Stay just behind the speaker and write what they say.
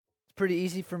pretty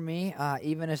easy for me,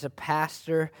 even as a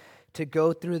pastor, to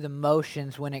go through the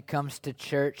motions when it comes to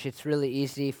church. It's really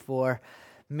easy for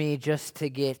me just to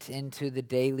get into the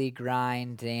daily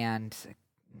grind and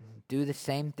do the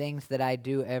same things that I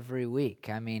do every week.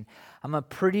 I mean, I'm a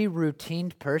pretty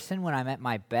routine person when I'm at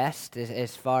my best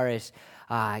as far as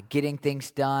getting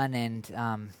things done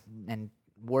and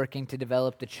working to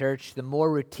develop the church. The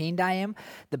more routine I am,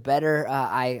 the better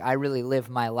I really live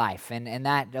my life. And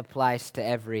that applies to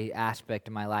every aspect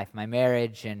of my life, my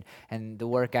marriage and the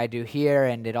work I do here,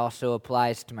 and it also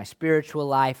applies to my spiritual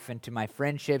life and to my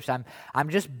friendships. I'm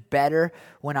just better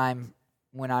when I'm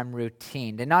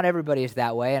routine. And not everybody is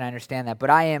that way, and I understand that, but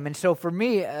I am. And so for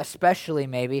me, especially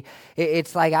maybe,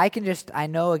 it's like I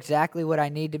know exactly what I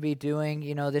need to be doing,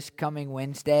 this coming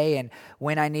Wednesday and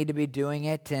when I need to be doing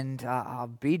it, and I'll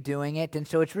be doing it. And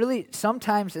so it's really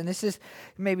sometimes, and this is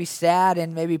maybe sad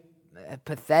and maybe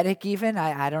pathetic even.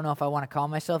 I don't know if I want to call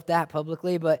myself that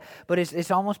publicly, but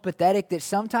it's almost pathetic that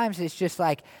sometimes it's just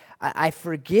like I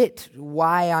forget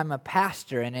why I'm a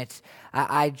pastor, and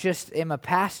I just am a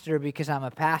pastor because I'm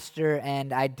a pastor,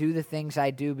 and I do the things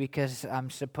I do because I'm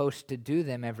supposed to do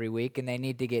them every week, and they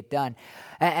need to get done.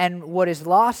 And what is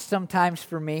lost sometimes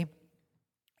for me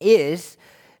is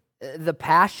the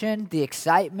passion, the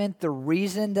excitement, the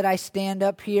reason that I stand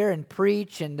up here and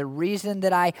preach, and the reason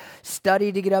that I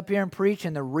study to get up here and preach,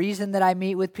 and the reason that I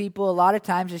meet with people. A lot of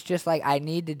times it's just like, I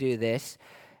need to do this,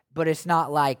 but it's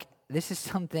not like, this is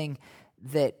something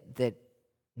that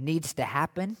needs to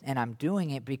happen, and I'm doing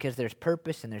it because there's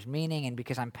purpose and there's meaning and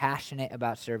because I'm passionate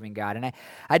about serving God. And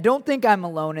I don't think I'm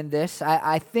alone in this.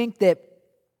 I think that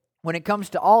when it comes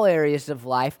to all areas of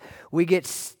life, we get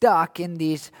stuck in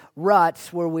these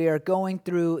ruts where we are going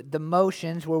through the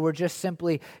motions, where we're just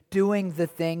simply doing the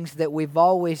things that we've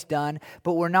always done,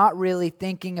 but we're not really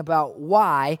thinking about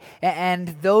why,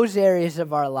 and those areas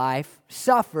of our life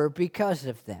suffer because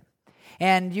of them.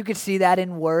 And you can see that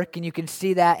in work, and you can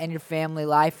see that in your family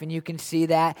life, and you can see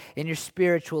that in your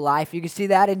spiritual life. You can see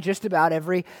that in just about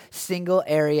every single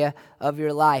area of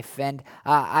your life. And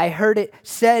I heard it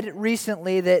said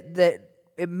recently that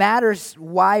it matters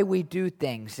why we do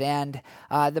things. And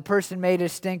the person made a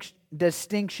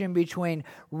distinction between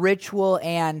ritual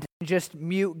and just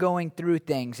mute going through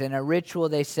things. And a ritual,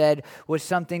 they said, was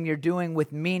something you're doing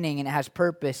with meaning, and it has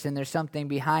purpose, and there's something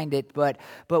behind it. But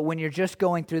when you're just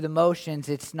going through the motions,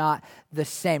 it's not the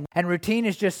same. And routine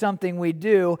is just something we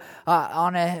do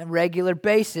on a regular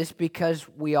basis because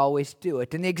we always do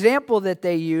it. And the example that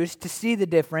they use to see the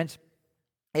difference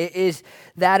is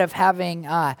that of having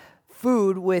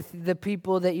food with the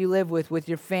people that you live with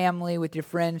your family, with your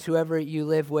friends, whoever you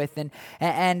live with.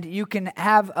 And you can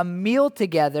have a meal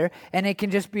together, and it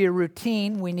can just be a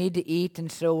routine. We need to eat,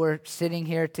 and so we're sitting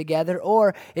here together.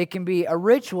 Or it can be a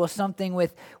ritual, something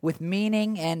with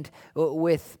meaning and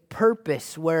with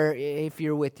purpose, where if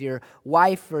you're with your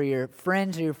wife or your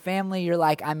friends or your family, you're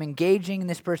like, I'm engaging in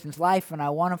this person's life, and I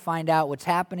want to find out what's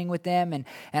happening with them, and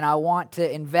I want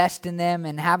to invest in them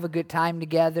and have a good time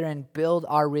together and build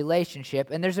our relationship.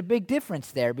 And there's a big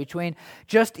difference there between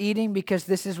just eating because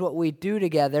this is what we do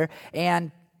together,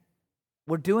 and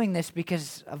we're doing this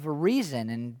because of a reason,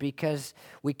 and because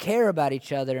we care about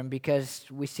each other, and because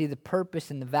we see the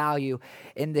purpose and the value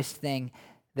in this thing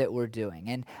that we're doing.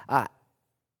 And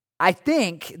I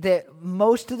think that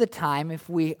most of the time, if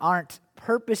we aren't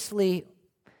purposely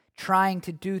trying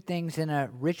to do things in a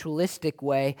ritualistic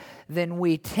way, then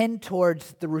we tend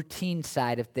towards the routine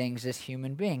side of things as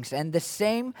human beings. And the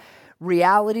same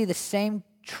reality, the same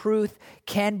truth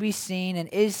can be seen and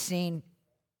is seen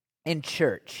in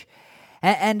church.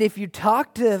 And if you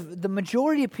talk to the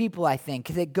majority of people, I think,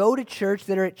 that go to church,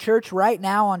 that are at church right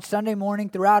now on Sunday morning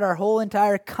throughout our whole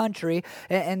entire country,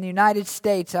 in the United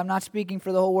States, I'm not speaking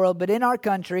for the whole world, but in our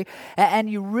country, and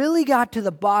you really got to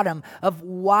the bottom of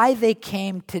why they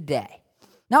came today.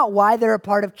 Not why they're a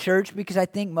part of church, because I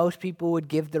think most people would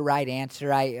give the right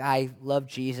answer. I love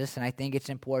Jesus, and I think it's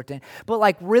important. But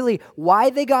like really,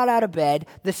 why they got out of bed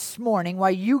this morning,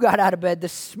 why you got out of bed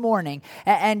this morning,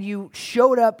 and you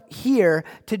showed up here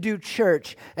to do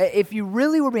church. If you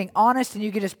really were being honest and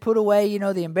you could just put away,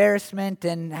 the embarrassment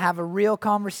and have a real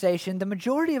conversation, the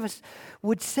majority of us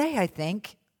would say, I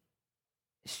think,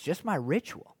 it's just my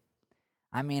ritual.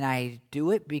 I mean, I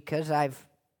do it because I've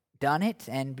done it,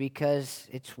 and because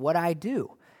it's what I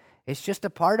do. It's just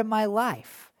a part of my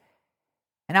life.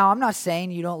 And now I'm not saying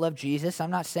you don't love Jesus.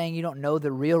 I'm not saying you don't know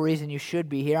the real reason you should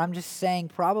be here. I'm just saying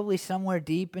probably somewhere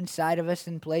deep inside of us,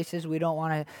 in places we don't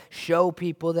want to show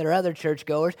people that are other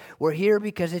churchgoers, we're here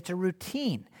because it's a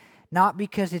routine, not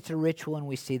because it's a ritual and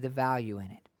we see the value in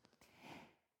it.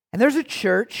 And there's a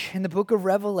church in the book of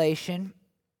Revelation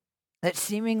that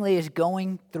seemingly is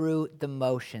going through the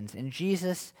motions, and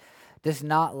Jesus does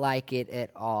not like it at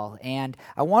all. And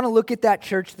I want to look at that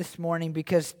church this morning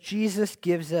because Jesus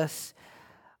gives us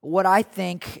what I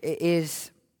think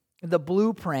is the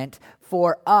blueprint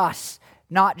for us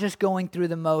not just going through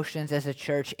the motions as a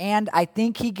church. And I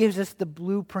think he gives us the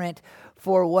blueprint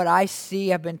for what I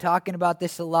see. I've been talking about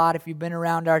this a lot if you've been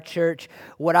around our church.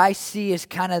 What I see is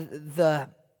kind of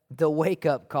the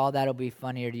wake-up call. That'll be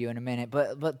funnier to you in a minute.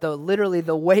 But literally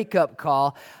the wake-up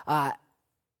call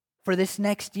for this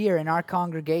next year in our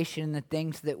congregation and the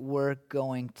things that we're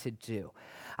going to do.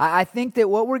 I think that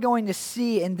what we're going to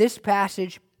see in this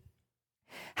passage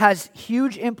has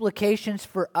huge implications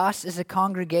for us as a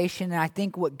congregation, and I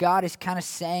think what God is kind of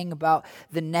saying about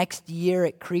the next year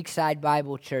at Creekside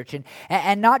Bible Church,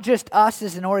 and not just us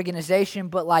as an organization,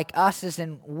 but like us as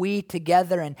in we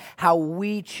together, and how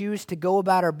we choose to go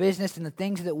about our business and the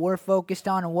things that we're focused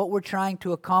on and what we're trying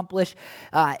to accomplish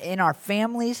in our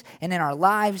families and in our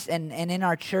lives and in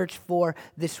our church for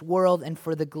this world and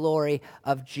for the glory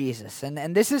of Jesus.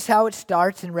 And this is how it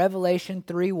starts in Revelation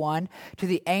 3:1, to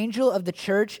the angel of the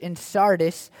church in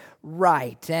Sardis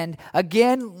write. And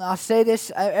again, I'll say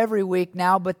this every week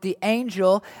now, but the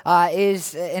angel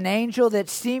is an angel that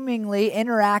seemingly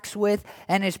interacts with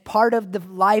and is part of the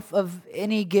life of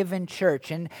any given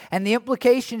church. And the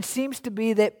implication seems to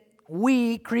be that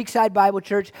we, Creekside Bible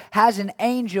Church, has an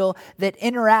angel that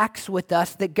interacts with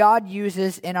us that God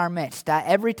uses in our midst.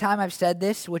 Every time I've said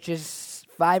this, which is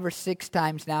 5 or 6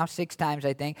 times now, 6 times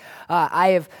I think,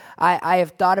 I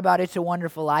have thought about It's a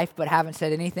Wonderful Life, but haven't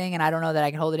said anything, and I don't know that I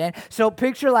can hold it in. So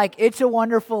picture like It's a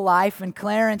Wonderful Life, and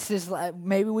Clarence is,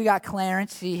 maybe we got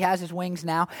Clarence, he has his wings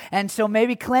now, and so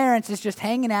maybe Clarence is just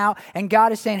hanging out, and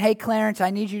God is saying, hey Clarence, I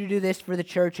need you to do this for the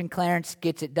church, and Clarence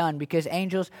gets it done, because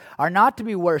angels are not to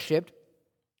be worshipped.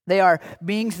 They are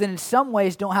beings that in some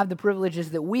ways don't have the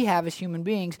privileges that we have as human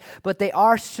beings, but they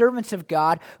are servants of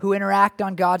God who interact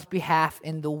on God's behalf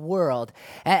in the world.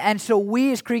 And so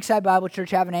we as Creekside Bible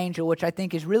Church have an angel, which I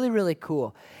think is really, really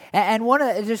cool. And one of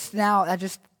I just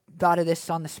thought of this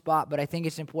on the spot, but I think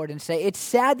it's important to say, it's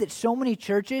sad that so many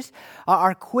churches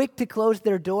are quick to close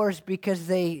their doors because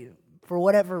they, for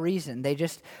whatever reason, they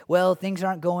just, things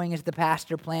aren't going as the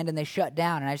pastor planned and they shut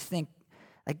down. And I just think,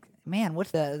 man, what's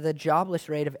the jobless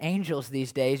rate of angels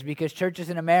these days? Because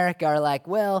churches in America are like,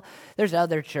 there's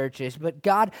other churches. But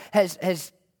God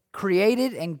has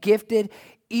created and gifted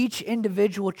each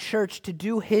individual church to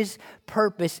do His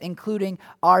purpose, including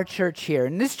our church here.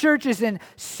 And this church is in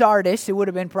Sardis. It would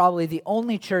have been probably the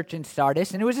only church in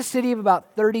Sardis. And it was a city of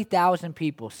about 30,000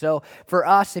 people. So for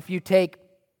us, if you take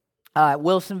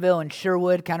Wilsonville and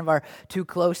Sherwood, kind of our two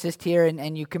closest here,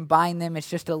 and you combine them, it's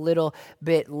just a little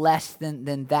bit less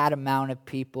than that amount of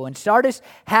people. And Sardis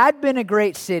had been a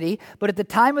great city, but at the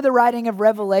time of the writing of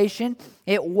Revelation,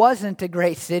 it wasn't a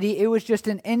great city. It was just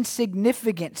an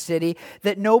insignificant city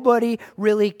that nobody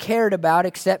really cared about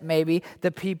except maybe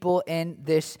the people in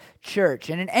this church.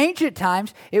 And in ancient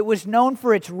times, it was known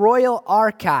for its royal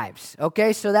archives.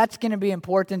 Okay, so that's going to be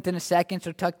important in a second,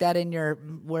 so tuck that in your,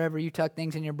 wherever you tuck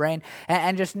things in your brain,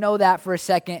 and just know that for a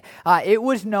second. It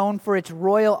was known for its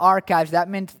royal archives. That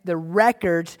meant the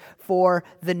records for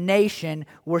the nation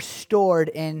were stored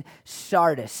in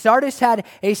Sardis. Sardis had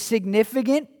a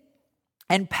significant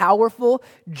and powerful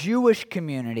Jewish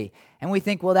community. And we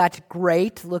think, that's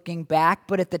great looking back.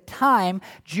 But at the time,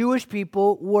 Jewish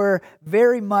people were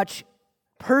very much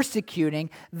persecuting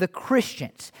the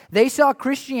Christians. They saw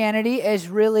Christianity as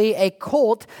really a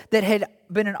cult that had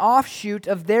been an offshoot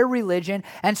of their religion,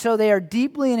 and so they are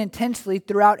deeply and intensely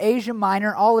throughout Asia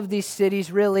Minor, all of these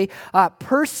cities really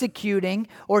persecuting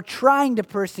or trying to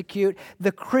persecute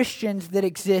the Christians that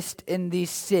exist in these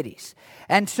cities.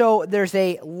 And so there's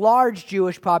a large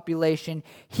Jewish population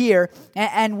here,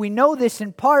 and we know this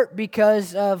in part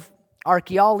because of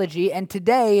archaeology. And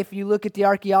today, if you look at the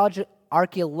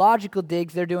archaeological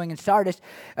digs they're doing in Sardis,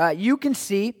 you can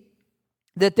see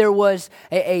that there was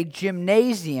a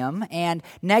gymnasium, and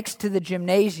next to the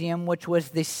gymnasium, which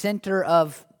was the center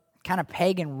of kind of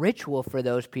pagan ritual for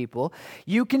those people,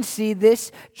 you can see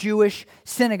this Jewish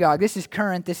synagogue. This is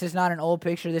current. This is not an old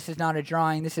picture. This is not a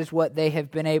drawing. This is what they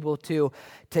have been able to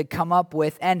come up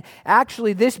with. And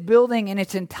actually, this building in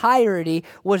its entirety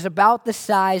was about the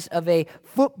size of a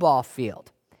football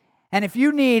field. And if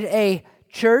you need a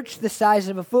church the size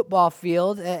of a football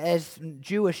field, as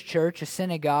Jewish church, a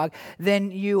synagogue,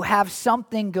 then you have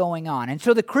something going on. And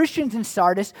so the Christians in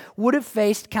Sardis would have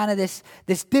faced kind of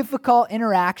this difficult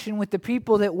interaction with the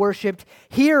people that worshiped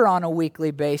here on a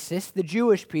weekly basis, the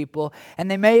Jewish people,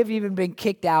 and they may have even been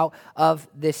kicked out of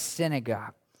this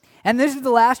synagogue. And this is the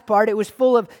last part. It was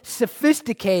full of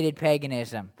sophisticated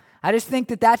paganism. I just think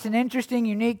that that's an interesting,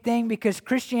 unique thing because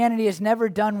Christianity has never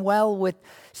done well with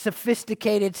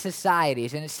sophisticated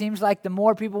societies. And it seems like the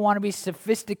more people want to be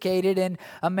sophisticated in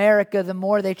America, the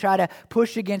more they try to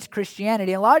push against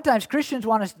Christianity. And a lot of times Christians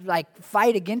want to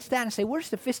fight against that and say, we're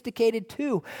sophisticated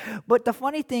too. But the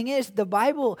funny thing is, the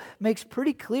Bible makes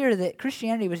pretty clear that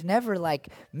Christianity was never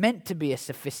meant to be a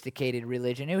sophisticated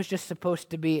religion. It was just supposed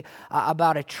to be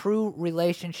about a true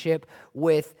relationship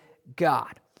with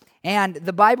God. And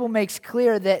the Bible makes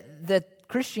clear that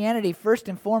Christianity, first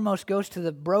and foremost, goes to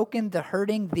the broken, the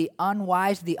hurting, the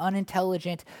unwise, the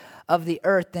unintelligent of the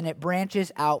earth, and it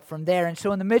branches out from there. And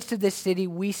so in the midst of this city,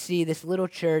 we see this little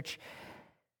church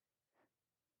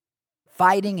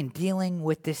fighting and dealing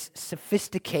with this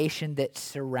sophistication that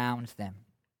surrounds them.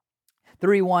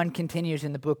 3:1 continues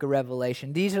in the book of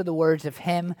Revelation. These are the words of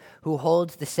him who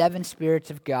holds the 7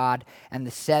 spirits of God and the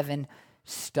 7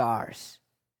 stars.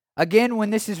 Again,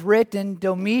 when this is written,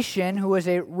 Domitian, who was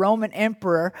a Roman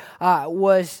emperor,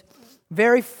 was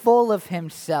very full of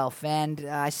himself. And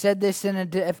I said this in a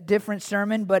different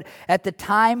sermon, but at the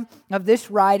time of this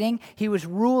writing, he was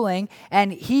ruling,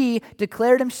 and he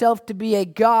declared himself to be a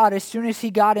god as soon as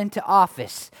he got into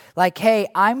office. Hey,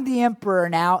 I'm the emperor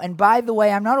now, and by the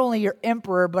way, I'm not only your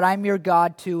emperor, but I'm your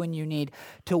God too, and you need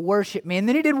to worship me. And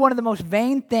then he did one of the most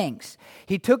vain things.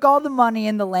 He took all the money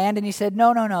in the land, and he said,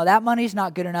 no, that money's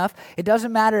not good enough. It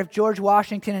doesn't matter if George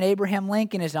Washington and Abraham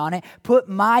Lincoln is on it. Put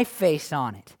my face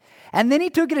on it. And then he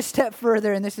took it a step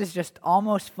further, and this is just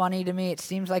almost funny to me. It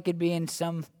seems like it'd be in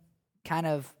some kind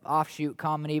of offshoot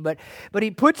comedy, but he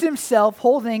puts himself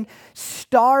holding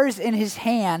stars in his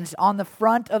hands on the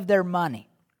front of their money.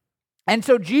 And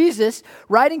so Jesus,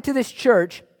 writing to this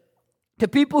church, to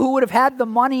people who would have had the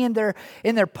money in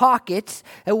their pockets,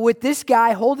 with this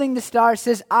guy holding the stars,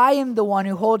 says, I am the one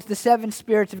who holds the 7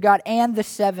 spirits of God and the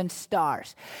 7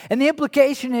 stars. And the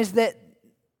implication is that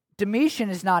Domitian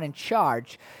is not in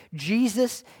charge.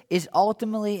 Jesus is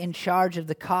ultimately in charge of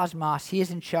the cosmos. He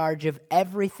is in charge of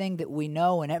everything that we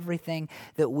know and everything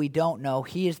that we don't know.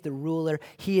 He is the ruler.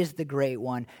 He is the great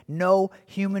one. No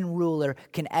human ruler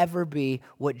can ever be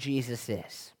what Jesus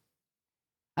is.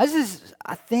 This is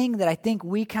a thing that I think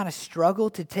we kind of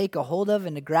struggle to take a hold of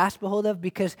and to grasp a hold of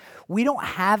because we don't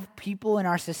have people in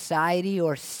our society,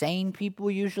 or sane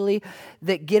people usually,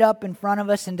 that get up in front of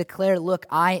us and declare, look,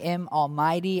 I am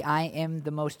almighty, I am the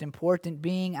most important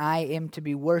being, I am to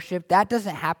be worshipped. That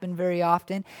doesn't happen very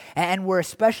often, and we're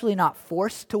especially not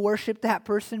forced to worship that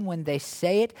person when they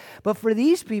say it, but for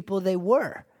these people, they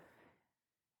were.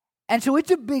 And so it's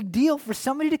a big deal for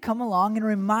somebody to come along and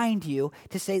remind you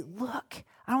to say, look,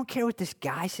 I don't care what this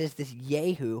guy says, this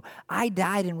Yehu. I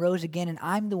died and rose again, and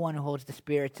I'm the one who holds the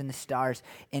spirits and the stars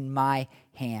in my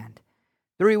hand.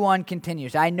 3:1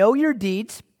 continues, I know your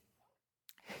deeds.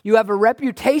 You have a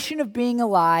reputation of being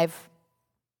alive,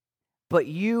 but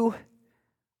you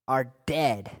are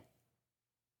dead.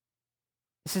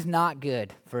 This is not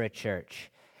good for a church.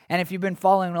 And if you've been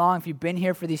following along, if you've been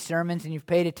here for these sermons and you've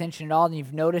paid attention at all, then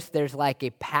you've noticed there's a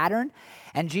pattern.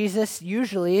 And Jesus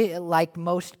usually, like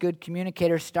most good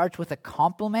communicators, starts with a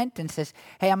compliment and says,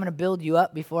 hey, I'm going to build you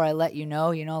up before I let you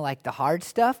know, the hard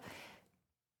stuff.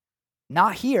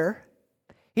 Not here.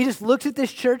 He just looks at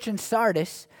this church in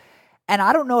Sardis, and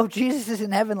I don't know if Jesus is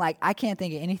in heaven I can't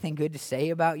think of anything good to say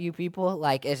about you people,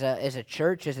 as a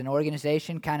church, as an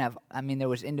organization, there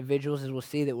was individuals, as we'll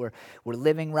see, that were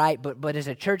living right, but as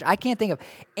a church, I can't think of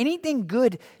anything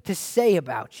good to say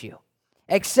about you,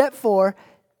 except for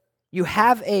you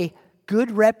have a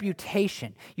good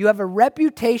reputation. You have a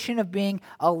reputation of being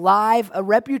alive, a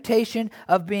reputation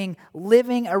of being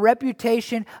living, a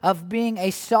reputation of being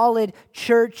a solid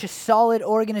church, a solid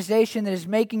organization that is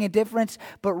making a difference,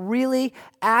 but really,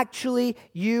 actually,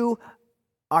 you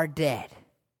are dead.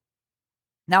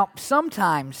 Now,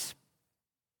 sometimes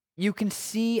you can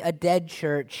see a dead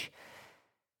church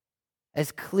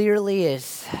as clearly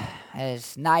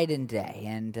as night and day,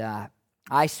 and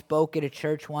I spoke at a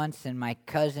church once, and my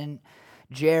cousin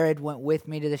Jared went with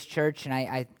me to this church, and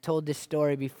I told this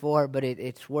story before, but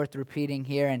it's worth repeating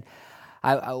here. And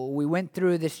we went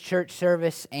through this church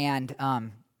service, and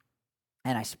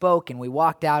I spoke, and we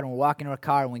walked out, and we're walking to our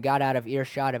car, and we got out of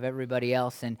earshot of everybody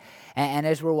else. And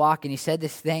as we're walking, he said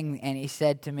this thing, and he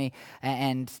said to me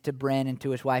and to Bryn and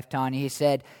to his wife Tanya, he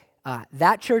said,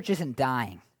 that church isn't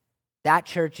dying. That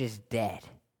church is dead.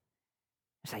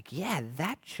 It's like, yeah,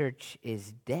 that church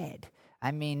is dead.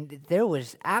 I mean, there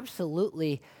was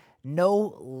absolutely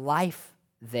no life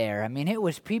there. I mean, it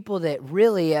was people that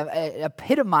really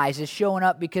epitomizes showing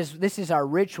up because this is our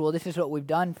ritual. This is what we've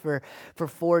done for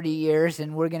 40 years,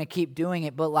 and we're going to keep doing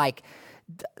it. But like,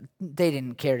 they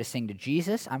didn't care to sing to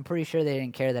Jesus. I'm pretty sure they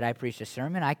didn't care that I preached a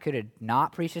sermon. I could have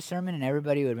not preached a sermon, and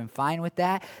everybody would have been fine with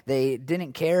that. They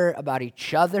didn't care about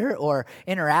each other or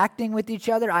interacting with each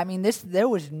other. I mean, there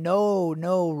was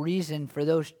no reason for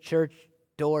those church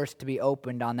doors to be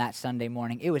opened on that Sunday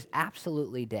morning. It was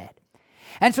absolutely dead.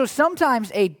 And so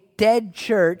sometimes a dead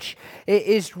church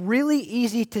is really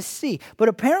easy to see. But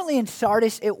apparently in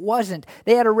Sardis, it wasn't.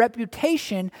 They had a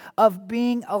reputation of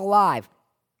being alive.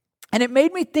 And it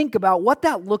made me think about what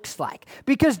that looks like.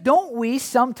 Because don't we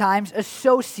sometimes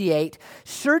associate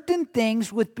certain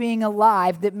things with being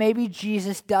alive that maybe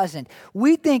Jesus doesn't?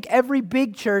 We think every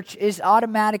big church is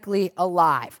automatically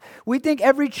alive. We think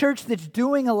every church that's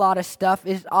doing a lot of stuff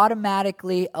is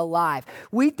automatically alive.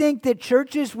 We think that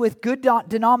churches with good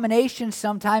denominations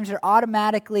sometimes are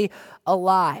automatically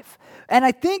alive. And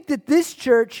I think that this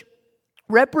church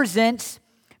represents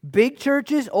big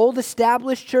churches, old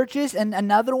established churches, and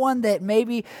another one that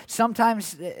maybe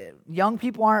sometimes young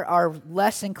people are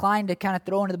less inclined to kind of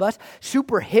throw into the bus,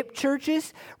 super hip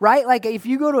churches, right? Like if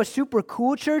you go to a super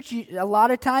cool church, a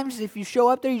lot of times if you show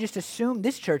up there, you just assume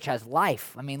this church has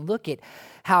life. I mean, look at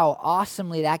how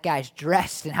awesomely that guy's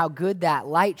dressed and how good that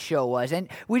light show was. And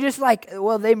we just like,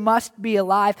 well, they must be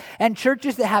alive. And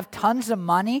churches that have tons of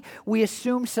money, we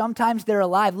assume sometimes they're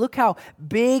alive. Look how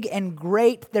big and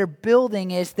great their building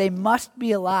is. They must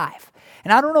be alive.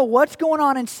 And I don't know what's going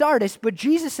on in Sardis, but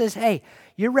Jesus says, hey,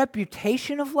 your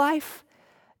reputation of life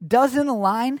doesn't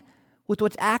align with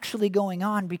what's actually going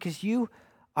on because you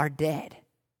are dead.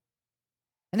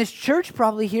 And this church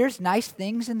probably hears nice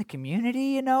things in the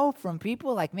community, from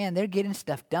people like, man, they're getting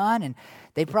stuff done and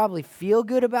they probably feel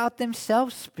good about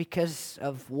themselves because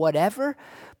of whatever.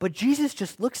 But Jesus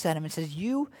just looks at him and says,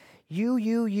 you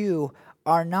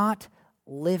are not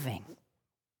living.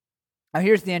 Now,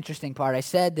 here's the interesting part. I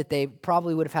said that they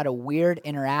probably would have had a weird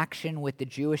interaction with the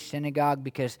Jewish synagogue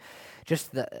because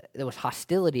there was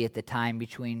hostility at the time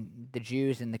between the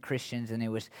Jews and the Christians, and it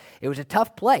was a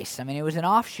tough place. I mean, it was an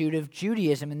offshoot of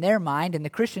Judaism in their mind, and the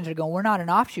Christians are going, we're not an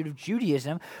offshoot of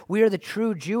Judaism. We are the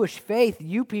true Jewish faith.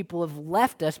 You people have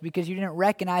left us because you didn't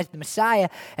recognize the Messiah,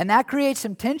 and that creates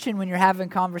some tension when you're having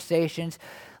conversations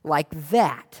like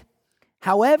that.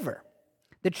 However,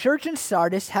 the church in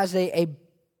Sardis has a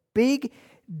big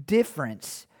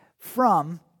difference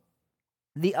from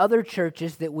the other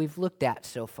churches that we've looked at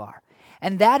so far.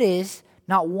 And that is,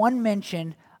 not one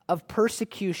mention of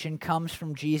persecution comes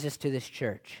from Jesus to this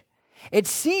church. It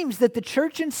seems that the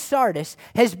church in Sardis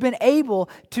has been able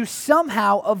to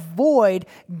somehow avoid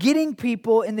getting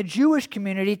people in the Jewish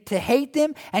community to hate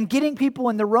them and getting people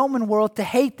in the Roman world to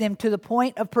hate them to the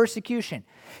point of persecution.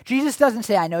 Jesus doesn't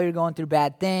say, I know you're going through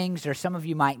bad things, or some of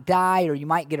you might die, or you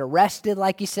might get arrested,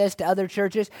 like he says to other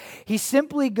churches. He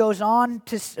simply goes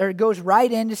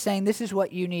right into saying, this is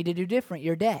what you need to do different.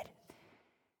 You're dead.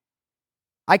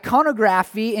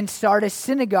 Iconography in Sardis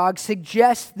synagogue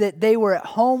suggests that they were at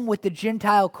home with the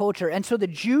Gentile culture. And so the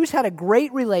Jews had a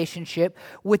great relationship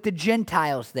with the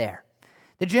Gentiles there.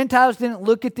 The Gentiles didn't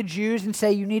look at the Jews and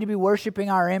say, you need to be worshiping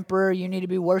our emperor, you need to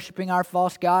be worshiping our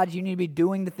false gods, you need to be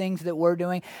doing the things that we're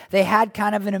doing. They had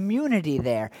kind of an immunity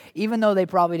there, even though they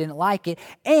probably didn't like it.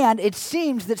 And it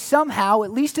seems that somehow,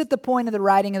 at least at the point of the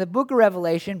writing of the book of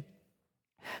Revelation,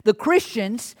 the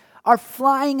Christians are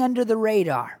flying under the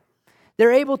radar.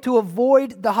 They're able to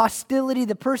avoid the hostility,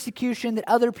 the persecution that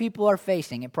other people are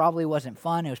facing. It probably wasn't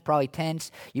fun. It was probably tense.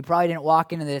 You probably didn't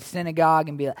walk into the synagogue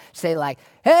and say like,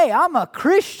 hey, I'm a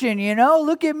Christian,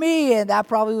 look at me. And that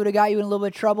probably would have got you in a little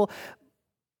bit of trouble.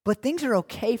 But things are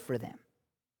okay for them.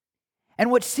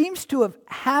 And what seems to have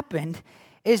happened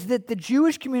is that the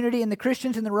Jewish community and the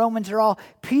Christians and the Romans are all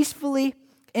peacefully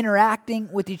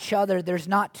interacting with each other. There's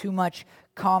not too much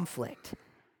conflict.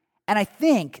 And I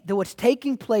think that what's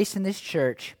taking place in this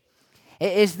church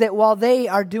is that while they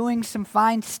are doing some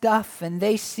fine stuff and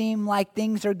they seem like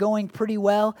things are going pretty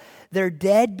well, they're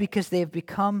dead because they have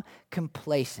become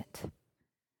complacent.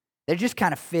 They just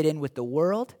kind of fit in with the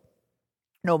world.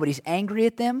 Nobody's angry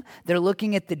at them. They're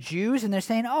looking at the Jews and they're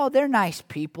saying, oh, they're nice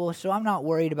people, so I'm not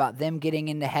worried about them getting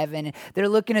into heaven. And they're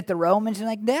looking at the Romans and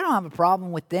like, they don't have a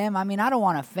problem with them. I mean, I don't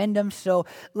want to offend them, so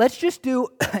let's just do,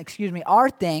 our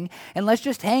thing, and let's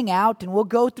just hang out, and we'll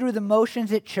go through the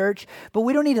motions at church, but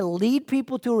we don't need to lead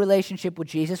people to a relationship with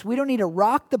Jesus. We don't need to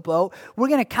rock the boat. We're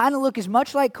going to kind of look as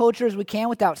much like culture as we can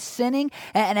without sinning,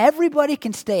 and everybody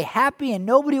can stay happy, and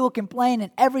nobody will complain,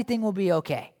 and everything will be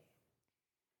okay.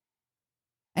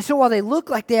 And so while they look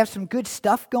like they have some good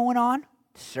stuff going on,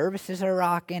 services are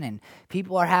rocking and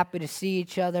people are happy to see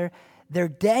each other, they're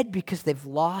dead because they've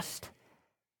lost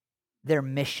their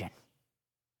mission.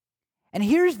 And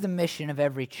here's the mission of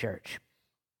every church.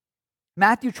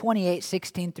 Matthew 28,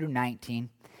 16 through 19.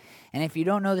 And if you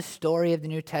don't know the story of the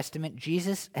New Testament,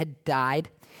 Jesus had died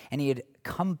and he had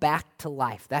come back to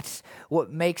life. That's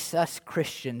what makes us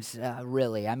Christians,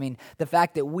 really. I mean, the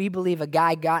fact that we believe a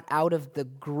guy got out of the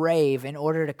grave in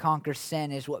order to conquer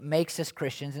sin is what makes us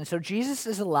Christians. And so Jesus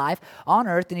is alive on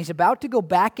earth, and he's about to go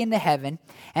back into heaven,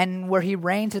 and where he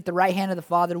reigns at the right hand of the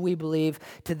Father, we believe,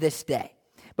 to this day.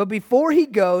 But before he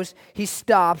goes, he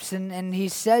stops and he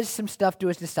says some stuff to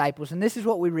his disciples. And this is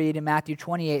what we read in Matthew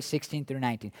 28, 16 through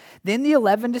 19. Then the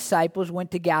 11 disciples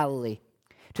went to Galilee,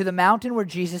 to the mountain where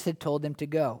Jesus had told them to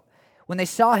go. When they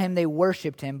saw him, they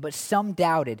worshipped him, but some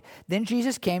doubted. Then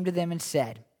Jesus came to them and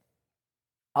said,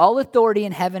 all authority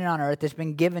in heaven and on earth has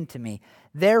been given to me.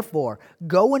 Therefore,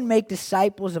 go and make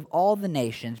disciples of all the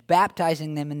nations,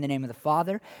 baptizing them in the name of the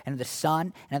Father and of the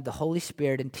Son and of the Holy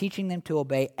Spirit, and teaching them to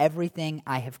obey everything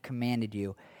I have commanded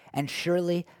you. And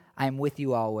surely I am with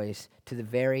you always to the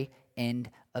very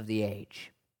end of the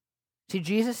age. See,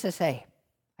 Jesus says, hey,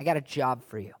 I got a job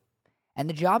for you. And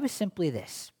the job is simply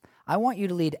this. I want you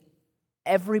to lead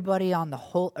everybody on the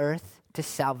whole earth to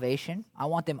salvation. I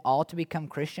want them all to become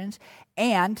Christians.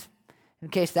 And in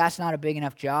case that's not a big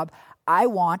enough job, I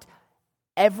want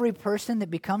every person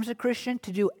that becomes a Christian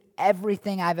to do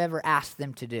everything I've ever asked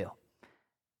them to do,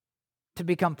 to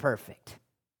become perfect.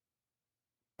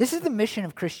 This is the mission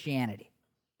of Christianity.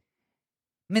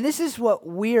 I mean, this is what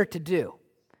we're to do.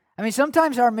 I mean,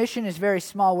 sometimes our mission is very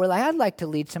small. We're like, I'd like to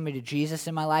lead somebody to Jesus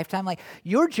in my lifetime. Like,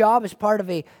 your job as part of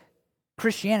a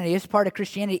Christianity, as part of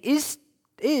Christianity, is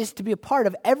to be a part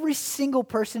of every single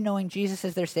person knowing Jesus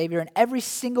as their Savior and every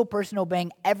single person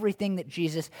obeying everything that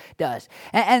Jesus does.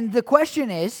 And the question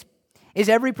is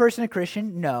every person a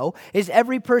Christian? No. Is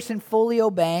every person fully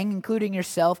obeying, including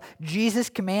yourself, Jesus'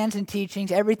 commands and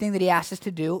teachings, everything that he asks us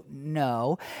to do?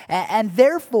 No. And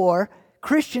therefore,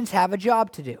 Christians have a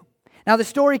job to do. Now, the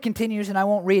story continues, and I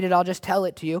won't read it, I'll just tell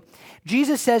it to you.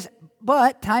 Jesus says,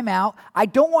 but, time out, I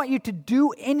don't want you to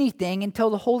do anything until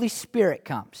the Holy Spirit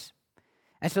comes.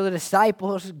 And so the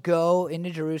disciples go into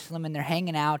Jerusalem, and they're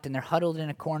hanging out, and they're huddled in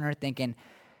a corner thinking,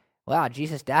 wow,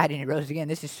 Jesus died and he rose again.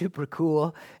 This is super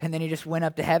cool. And then he just went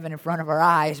up to heaven in front of our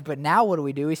eyes. But now what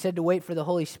do? He said to wait for the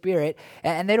Holy Spirit.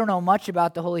 And they don't know much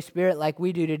about the Holy Spirit like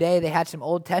we do today. They had some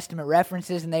Old Testament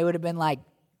references, and they would have been like,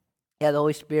 yeah, the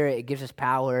Holy Spirit, it gives us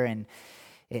power, and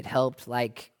it helped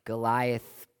like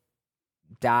Goliath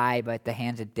die by the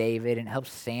hands of David, and it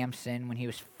helps Samson when he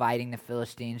was fighting the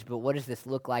Philistines. But what does this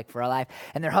look like for our life?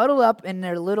 And they're huddled up in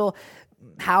their little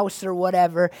house or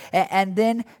whatever, and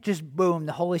then just boom,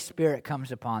 the Holy Spirit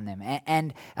comes upon them.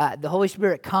 And the Holy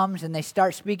Spirit comes, and they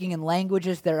start speaking in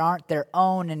languages that aren't their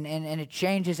own, and it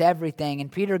changes everything.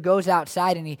 And Peter goes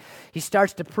outside, and he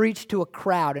starts to preach to a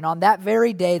crowd. And on that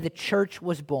very day, the church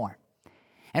was born.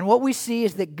 And what we see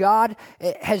is that God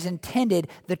has intended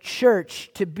the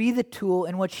church to be the tool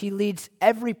in which he leads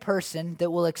every person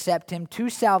that will accept him to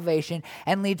salvation,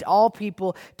 and leads all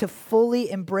people to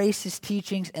fully embrace his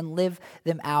teachings and live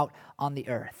them out on the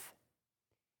earth.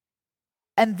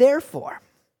 And therefore,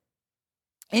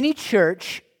 any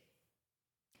church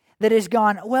that has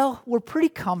gone, well, we're pretty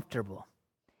comfortable,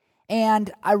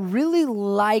 and I really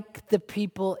like the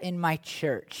people in my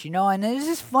church, and this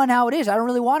is fun how it is. I don't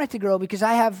really want it to grow because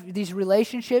I have these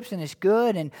relationships and it's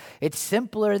good and it's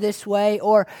simpler this way.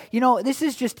 Or, this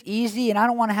is just easy and I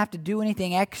don't want to have to do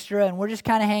anything extra, and we're just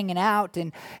kind of hanging out.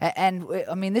 And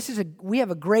I mean, we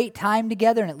have a great time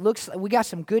together, and it looks like we got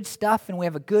some good stuff and we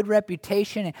have a good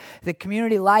reputation and the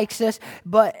community likes us,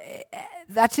 but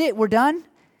that's it, we're done.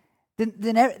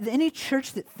 Then any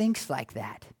church that thinks like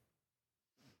that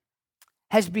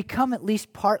has become at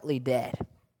least partly dead.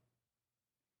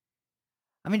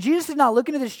 I mean, Jesus is not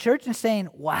looking at this church and saying,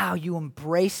 wow, you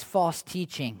embrace false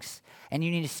teachings and you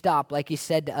need to stop, like he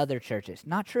said to other churches.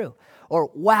 Not true.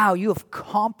 Or, wow, you have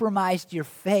compromised your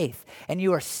faith and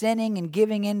you are sinning and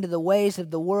giving into the ways of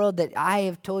the world that I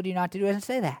have told you not to do. He doesn't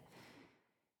say that.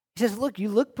 He says, look, you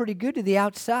look pretty good to the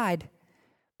outside,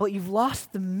 but you've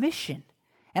lost the mission.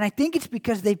 And I think it's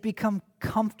because they've become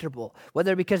comfortable,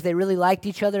 whether because they really liked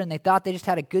each other and they thought they just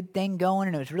had a good thing going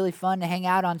and it was really fun to hang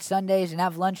out on Sundays and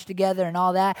have lunch together and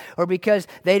all that, or because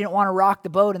they didn't want to rock the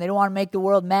boat and they didn't want to make the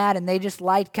world mad and they just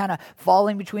liked kind of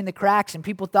falling between the cracks and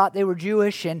people thought they were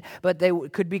Jewish but they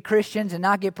could be Christians and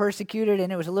not get persecuted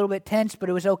and it was a little bit tense, but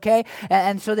it was okay,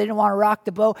 and so they didn't want to rock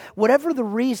the boat. Whatever the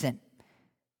reason,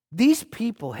 these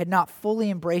people had not fully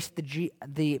embraced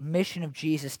the mission of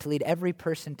Jesus to lead every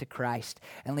person to Christ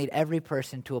and lead every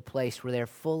person to a place where they're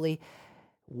fully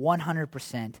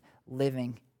 100%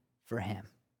 living for Him.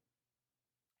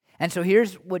 And so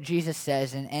here's what Jesus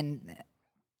says, and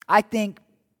I think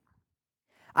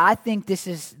this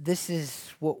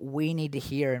is what we need to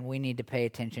hear and we need to pay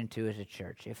attention to as a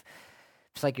church. If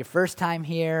it's like your first time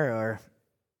here, or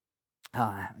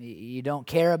you don't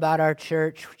care about our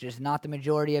church, which is not the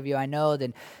majority of you, I know,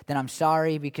 then I'm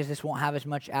sorry, because this won't have as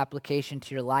much application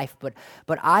to your life. But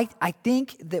I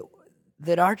think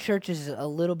that our church is a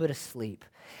little bit asleep.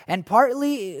 And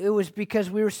partly it was because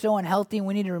we were so unhealthy and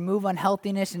we need to remove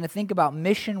unhealthiness, and to think about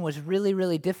mission was really,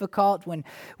 really difficult when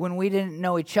we didn't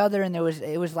know each other, and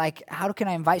it was like, how can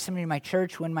I invite somebody to my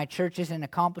church when my church isn't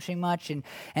accomplishing much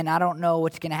and I don't know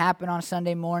what's going to happen on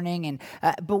Sunday morning,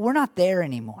 but we're not there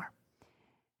anymore.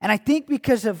 And I think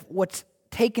because of what's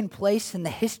taken place in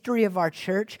the history of our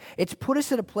church, it's put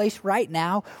us at a place right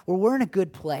now where we're in a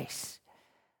good place.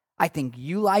 I think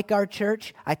you like our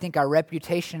church. I think our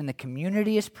reputation in the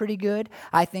community is pretty good.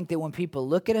 I think that when people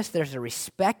look at us, there's a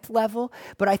respect level.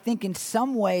 But I think in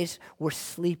some ways, we're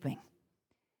sleeping.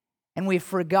 And we've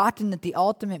forgotten that the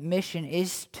ultimate mission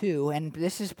is to, and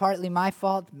this is partly my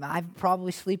fault, I'm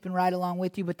probably sleeping right along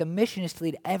with you, but the mission is to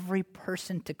lead every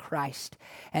person to Christ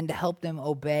and to help them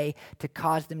obey, to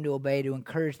cause them to obey, to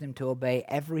encourage them to obey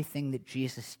everything that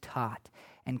Jesus taught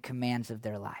and commands of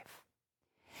their life.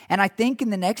 And I think in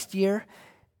the next year,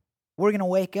 we're going to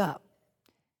wake up.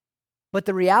 But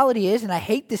the reality is, and I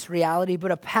hate this reality,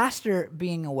 but a pastor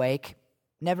being awake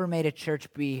never made a church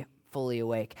be fully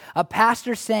awake. A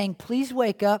pastor saying, please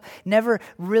wake up, never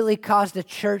really caused a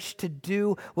church to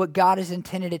do what God has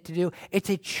intended it to do. It's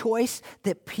a choice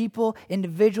that people,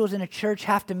 individuals in a church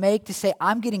have to make to say,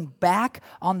 I'm getting back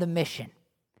on the mission.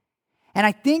 And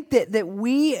I think that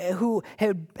we who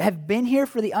have been here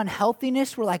for the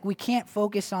unhealthiness, we're like, we can't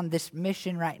focus on this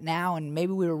mission right now, and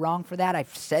maybe we were wrong for that.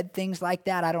 I've said things like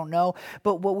that, I don't know.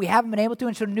 But what we haven't been able to,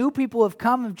 and so new people have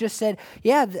come and have just said,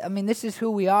 yeah, I mean, this is who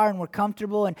we are, and we're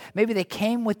comfortable, and maybe they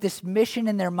came with this mission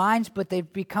in their minds, but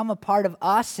they've become a part of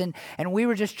us, and we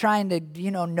were just trying to,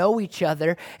 know each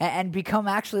other and become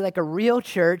actually like a real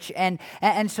church, and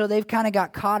so they've kind of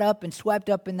got caught up and swept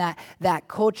up in that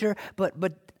culture, but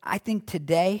I think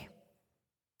today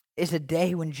is a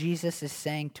day when Jesus is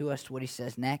saying to us what He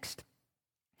says next.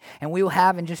 And we will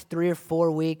have in just 3 or 4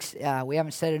 weeks, we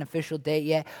haven't set an official date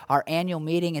yet, our annual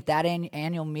meeting. At that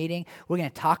annual meeting, we're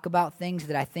going to talk about things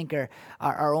that I think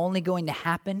are only going to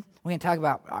happen. We're going to talk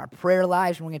about our prayer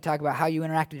lives, and we're going to talk about how you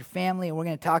interact with your family, and we're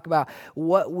going to talk about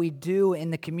what we do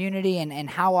in the community and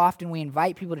how often we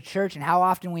invite people to church and how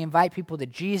often we invite people to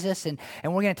Jesus, and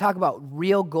we're going to talk about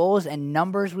real goals and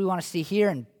numbers we want to see here,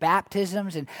 and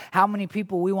baptisms, and how many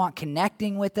people we want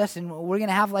connecting with us, and we're going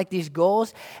to have like these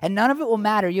goals, and none of it will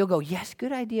matter. You'll go, yes,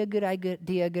 good idea,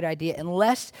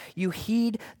 unless you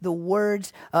heed the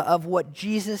words of what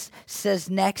Jesus says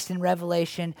next in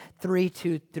Revelation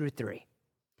 3:2-3.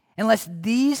 Unless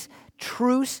these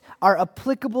truths are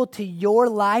applicable to your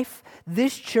life,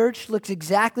 this church looks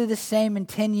exactly the same in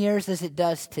 10 years as it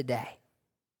does today.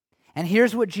 And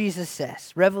here's what Jesus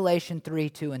says, Revelation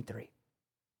 3:2-3.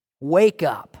 Wake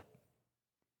up.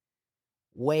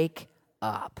 Wake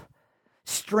up.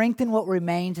 Strengthen what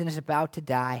remains and is about to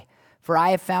die, for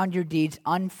I have found your deeds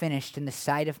unfinished in the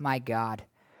sight of my God.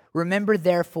 Remember,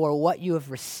 therefore, what you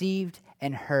have received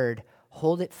and heard.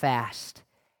 Hold it fast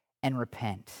and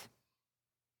repent.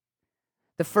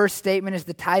 The first statement is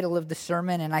the title of the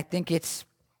sermon, and I think it's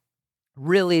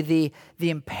really the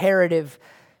imperative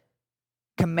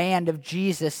command of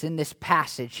Jesus in this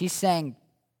passage. He's saying,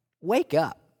 wake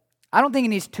up. I don't think it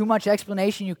needs too much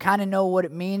explanation. You kind of know what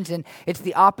it means, and it's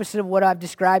the opposite of what I've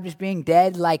described as being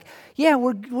dead. Like, yeah,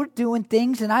 we're doing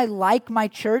things, and I like my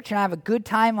church, and I have a good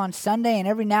time on Sunday, and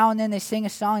every now and then they sing a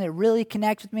song that really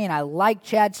connects with me, and I like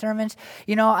Chad's sermons,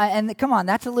 and come on,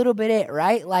 that's a little bit it,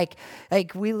 right? Like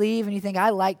we leave, and you think, I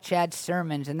like Chad's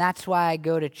sermons, and that's why I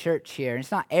go to church here. And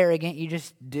it's not arrogant, you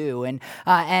just do, and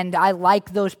I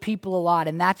like those people a lot,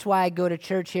 and that's why I go to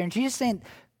church here. And Jesus is saying,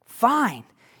 fine.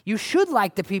 You should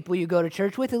like the people you go to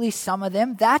church with, at least some of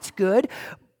them. That's good.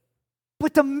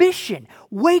 But the mission,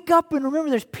 wake up and remember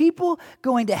there's people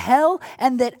going to hell,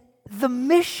 and that the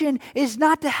mission is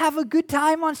not to have a good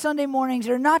time on Sunday mornings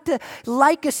or not to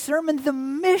like a sermon. The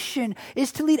mission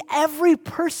is to lead every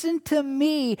person to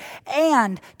me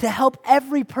and to help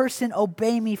every person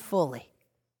obey me fully.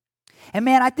 And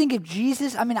man, I think if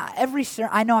Jesus, I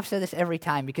know I've said this every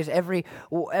time, because every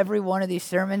one of these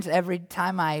sermons, every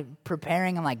time I'm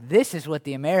preparing, I'm like, this is what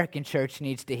the American church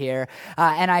needs to hear.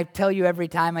 And I tell you every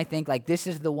time, I think, like, this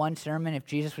is the one sermon, if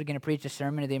Jesus was going to preach a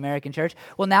sermon to the American church.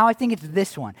 Well, now I think it's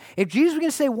this one. If Jesus was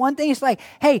going to say one thing, it's like,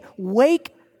 hey,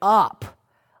 wake up.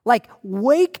 Like,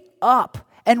 wake up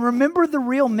and remember the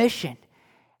real mission.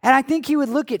 And I think he would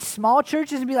look at small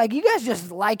churches and be like, you guys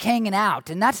just like hanging out,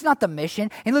 and that's not the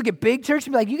mission. And look at big churches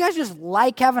and be like, you guys just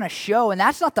like having a show, and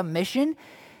that's not the mission.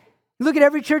 Look at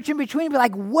every church in between and be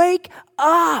like, wake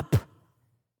up.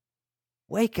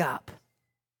 Wake up.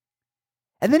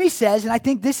 And then he says, and I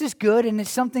think this is good, and it's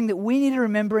something that we need to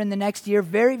remember in the next year,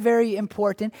 very, very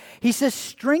important. He says,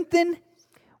 strengthen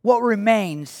what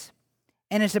remains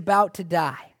and is about to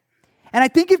die. And I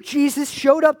think if Jesus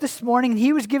showed up this morning and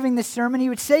he was giving this sermon, he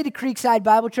would say to Creekside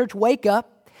Bible Church, wake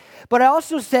up. But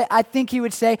I think he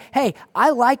would say, hey,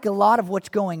 I like a lot of what's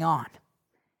going on.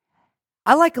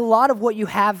 I like a lot of what you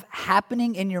have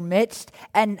happening in your midst,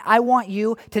 and I want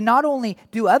you to not only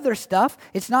do other stuff,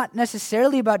 it's not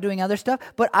necessarily about doing other stuff,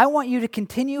 but I want you to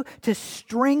continue to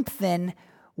strengthen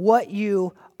what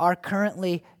you are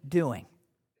currently doing.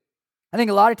 I think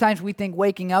a lot of times we think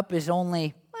waking up is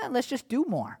only, let's just do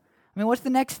more. I mean, what's the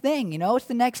next thing? What's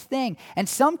the next thing? And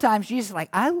sometimes Jesus is like,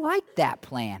 I like that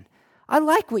plan. I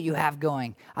like what you have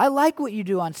going. I like what you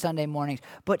do on Sunday mornings,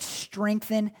 but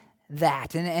strengthen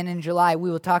that. And in July, we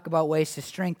will talk about ways to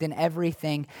strengthen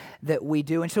everything that we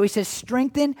do. And so he says,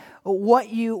 strengthen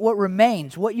what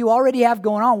remains, what you already have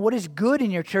going on, what is good in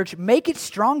your church. Make it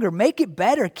stronger, make it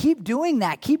better. Keep doing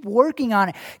that. Keep working on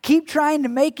it. Keep trying to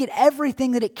make it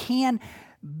everything that it can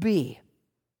be.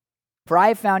 For I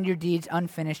have found your deeds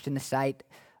unfinished in the sight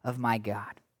of my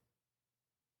God.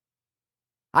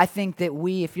 I think that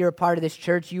if you're a part of this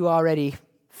church, you already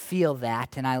feel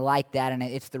that, and I like that, and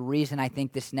it's the reason I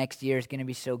think this next year is going to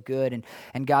be so good,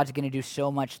 and God's going to do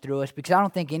so much through us, because I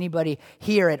don't think anybody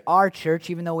here at our church,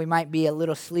 even though we might be a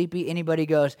little sleepy, anybody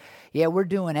goes, yeah, we're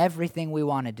doing everything we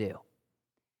want to do.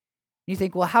 You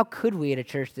think, well, how could we at a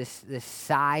church this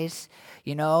size,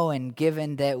 and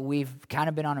given that we've kind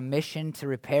of been on a mission to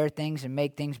repair things and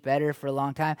make things better for a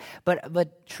long time.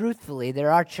 But truthfully,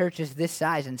 there are churches this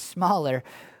size and smaller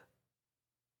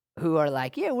who are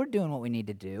like, yeah, we're doing what we need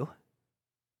to do.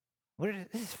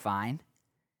 This is fine.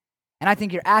 And I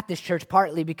think you're at this church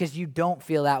partly because you don't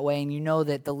feel that way, and you know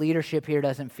that the leadership here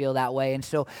doesn't feel that way. And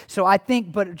so I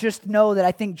think, but just know that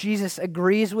I think Jesus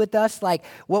agrees with us, like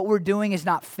what we're doing is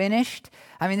not finished.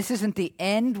 I mean, this isn't the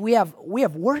end. We have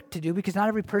work to do because not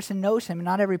every person knows him and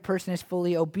not every person is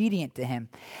fully obedient to him.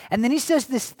 And then he says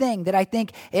this thing that I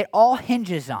think it all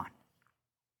hinges on.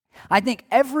 I think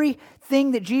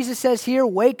everything that Jesus says here,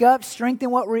 wake up,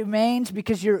 strengthen what remains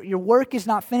because your work is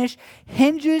not finished,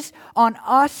 hinges on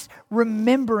us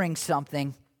remembering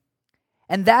something,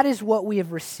 and that is what we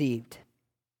have received.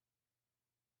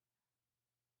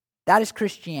 That is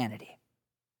Christianity.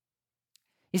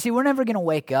 You see, we're never going to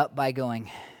wake up by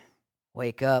going,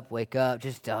 wake up,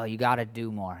 just, you got to do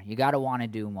more. You got to want to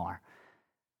do more.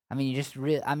 I mean,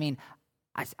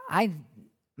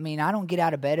 I don't get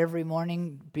out of bed every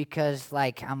morning because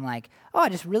I'm like, I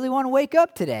just really want to wake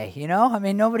up today, I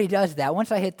mean, nobody does that.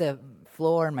 Once I hit the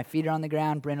floor and my feet are on the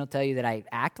ground, Bryn will tell you that I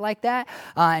act like that,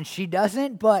 and she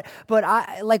doesn't. But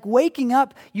I like waking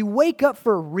up. You wake up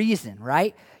for a reason,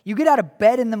 right? You get out of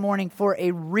bed in the morning for a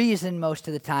reason most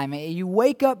of the time. You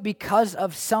wake up because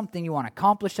of something. You want to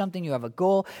accomplish something. You have a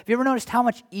goal. Have you ever noticed how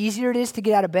much easier it is to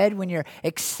get out of bed when you're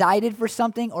excited for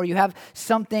something or you have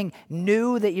something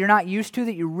new that you're not used to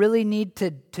that you really need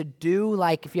to do?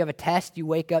 Like if you have a test, you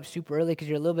wake up super early because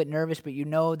you're a little bit nervous, but you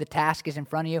know the task is in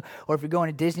front of you. Or if you're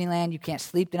going to Disneyland, you can't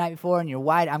sleep the night before and you're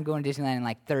wide. I'm going to Disneyland in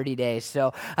like 30 days.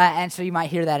 So you might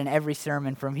hear that in every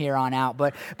sermon from here on out.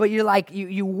 But you're like,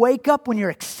 you wake up when you're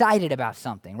excited about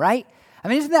something, right? I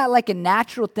mean, isn't that like a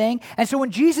natural thing? And so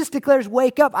when Jesus declares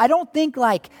wake up, I don't think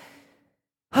like,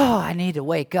 I need to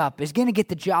wake up is going to get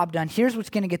the job done. Here's what's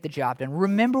going to get the job done.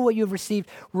 Remember what you've received.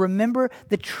 Remember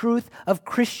the truth of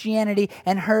Christianity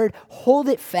and heard. Hold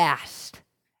it fast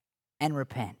and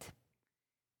repent.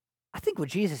 I think what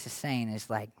Jesus is saying is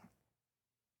like,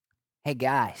 hey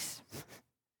guys,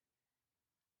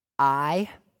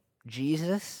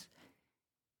 Jesus,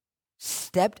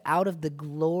 stepped out of the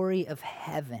glory of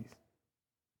heaven.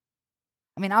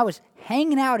 I was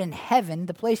hanging out in heaven,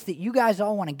 the place that you guys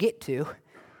all want to get to,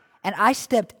 and I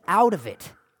stepped out of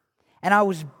it. And I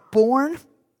was born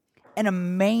in a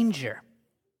manger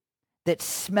that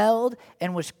smelled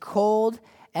and was cold,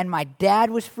 and my dad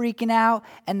was freaking out,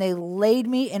 and they laid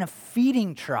me in a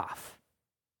feeding trough.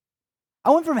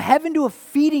 I went from heaven to a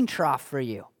feeding trough for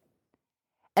you.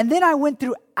 And then I went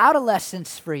through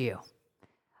adolescence for you.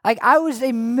 Like, I was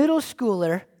a middle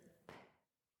schooler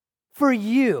for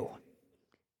you.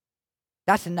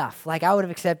 That's enough. Like, I would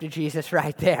have accepted Jesus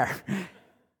right there.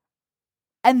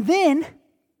 And then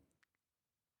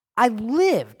I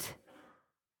lived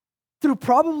through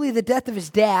probably the death of his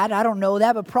dad. I don't know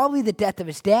that, but probably the death of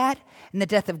his dad and the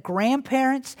death of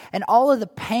grandparents and all of the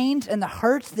pains and the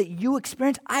hurts that you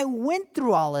experienced. I went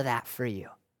through all of that for you.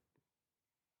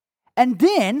 And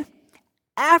then,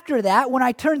 after that, when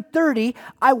I turned 30,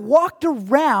 I walked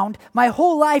around my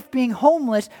whole life being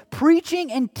homeless,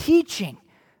 preaching and teaching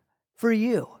for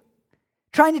you.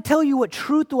 Trying to tell you what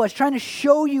truth was, trying to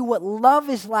show you what love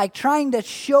is like, trying to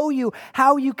show you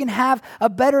how you can have a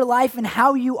better life and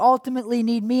how you ultimately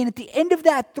need me. And at the end of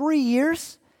that 3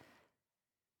 years,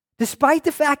 despite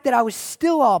the fact that I was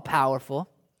still all powerful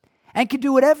and could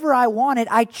do whatever I wanted,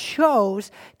 I chose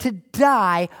to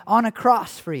die on a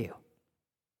cross for you.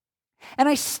 And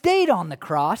I stayed on the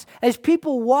cross as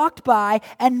people walked by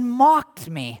and mocked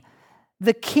me,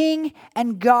 the King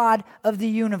and God of the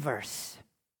universe.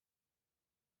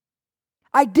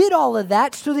 I did all of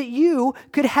that so that you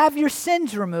could have your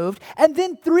sins removed, and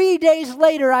then 3 days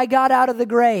later I got out of the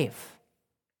grave.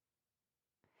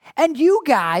 And you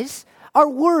guys are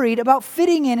worried about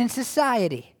fitting in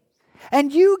society.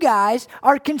 And you guys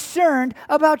are concerned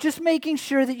about just making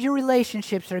sure that your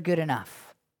relationships are good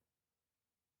enough.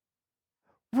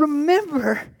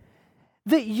 Remember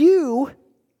that you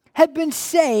have been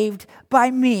saved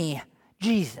by me,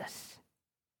 Jesus.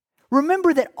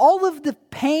 Remember that all of the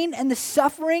pain and the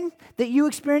suffering that you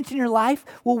experience in your life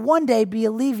will one day be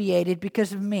alleviated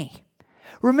because of me.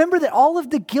 Remember that all of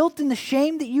the guilt and the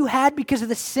shame that you had because of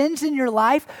the sins in your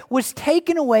life was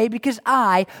taken away because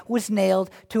I was nailed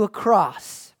to a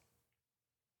cross.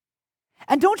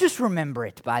 And don't just remember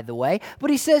it, by the way, but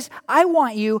he says, I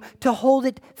want you to hold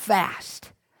it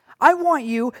fast. I want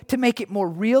you to make it more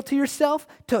real to yourself,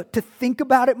 to think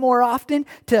about it more often,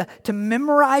 to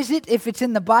memorize it if it's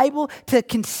in the Bible, to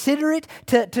consider it,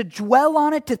 to dwell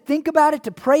on it, to think about it,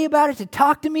 to pray about it, to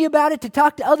talk to me about it, to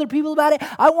talk to other people about it.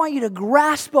 I want you to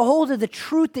grasp a hold of the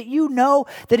truth that you know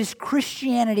that is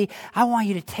Christianity. I want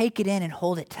you to take it in and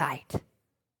hold it tight.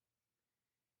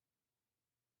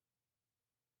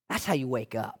 That's how you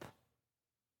wake up.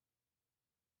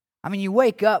 You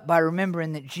wake up by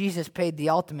remembering that Jesus paid the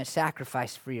ultimate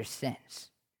sacrifice for your sins.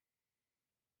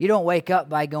 You don't wake up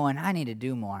by going, I need to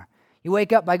do more. You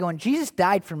wake up by going, Jesus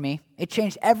died for me. It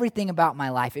changed everything about my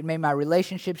life. It made my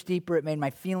relationships deeper. It made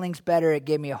my feelings better. It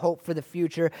gave me a hope for the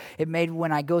future. It made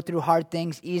when I go through hard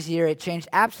things easier. It changed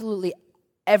absolutely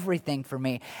everything for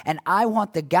me. And I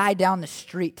want the guy down the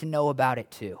street to know about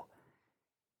it too.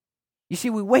 You see,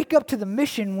 we wake up to the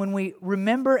mission when we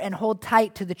remember and hold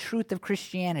tight to the truth of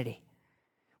Christianity.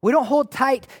 We don't hold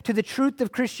tight to the truth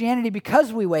of Christianity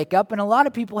because we wake up, and a lot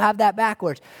of people have that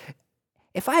backwards.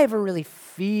 If I ever really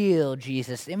feel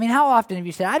Jesus, how often have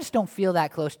you said, I just don't feel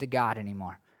that close to God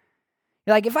anymore?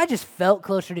 You're like, if I just felt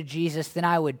closer to Jesus, then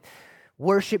I would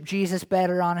worship Jesus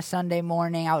better on a Sunday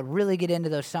morning. I would really get into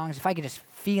those songs if I could just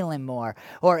feel him more.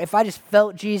 Or if I just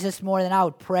felt Jesus more, then I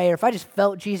would pray. Or if I just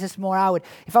felt Jesus more,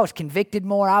 if I was convicted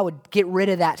more, I would get rid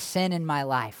of that sin in my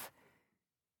life.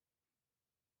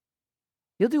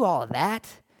 You'll do all of that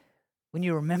when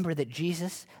you remember that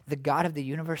Jesus, the God of the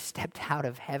universe, stepped out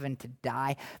of heaven to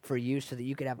die for you so that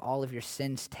you could have all of your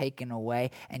sins taken away,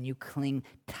 and you cling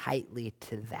tightly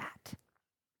to that.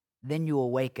 Then you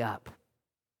will wake up.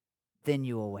 Then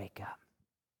you will wake up.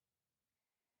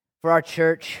 For our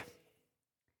church,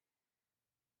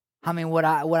 what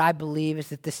I believe is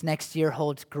that this next year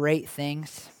holds great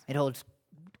things. It holds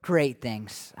great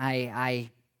things.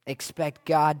 I expect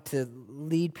God to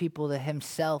lead people to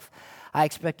himself. I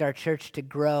expect our church to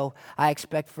grow. I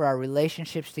expect for our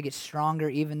relationships to get stronger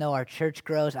even though our church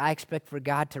grows. I expect for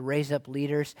God to raise up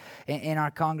leaders in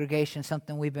our congregation,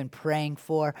 something we've been praying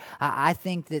for. I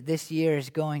think that this year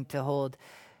is going to hold.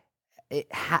 It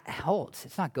holds.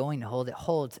 It's not going to hold. It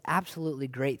holds absolutely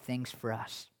great things for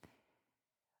us.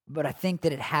 But I think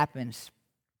that it happens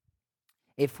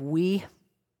if we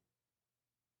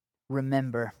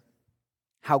remember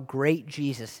how great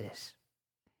Jesus is.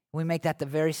 We make that the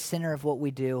very center of what we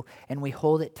do, and we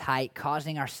hold it tight,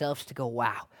 causing ourselves to go,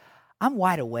 wow, I'm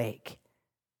wide awake.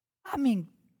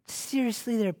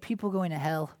 seriously, there are people going to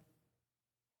hell?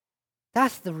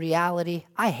 That's the reality.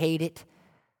 I hate it.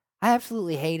 I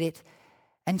absolutely hate it.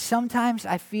 And sometimes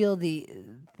I feel the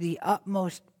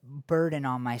utmost burden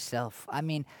on myself. I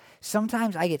mean,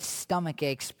 sometimes I get stomach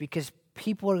aches because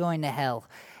people are going to hell,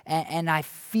 and I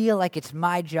feel like it's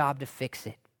my job to fix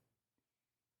it.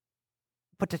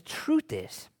 But the truth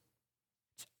is,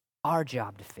 it's our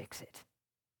job to fix it.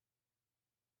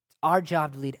 It's our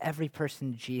job to lead every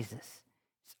person to Jesus.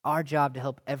 It's our job to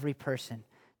help every person,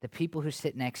 the people who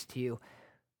sit next to you,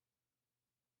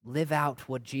 live out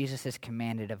what Jesus has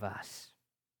commanded of us.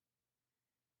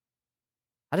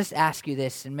 I'll just ask you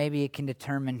this, and maybe it can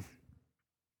determine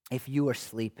if you are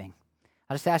sleeping.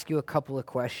 I'll just ask you a couple of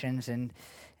questions, and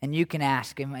you can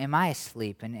ask, am I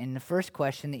asleep? And the first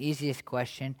question, the easiest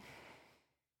question,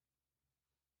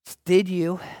 is, did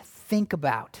you think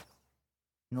about,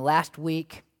 in the last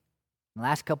week, in the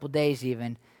last couple of days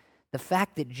even, the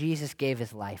fact that Jesus gave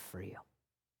his life for you?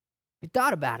 You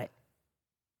thought about it.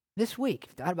 This week,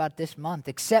 thought about this month,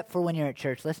 except for when you're at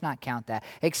church. Let's not count that.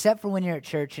 Except for when you're at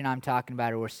church and I'm talking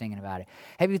about it or we're singing about it.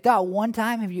 Have you thought one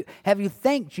time, have you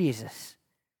thanked Jesus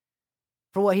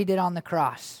for what he did on the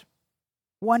cross?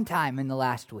 One time in the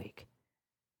last week.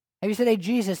 Have you said, hey,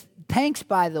 Jesus, thanks,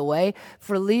 by the way,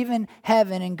 for leaving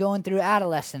heaven and going through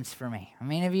adolescence for me? I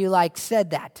mean, have you said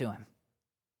that to him?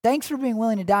 Thanks for being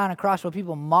willing to die on a cross while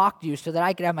people mocked you so that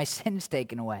I could have my sins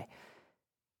taken away.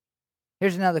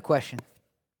 Here's another question.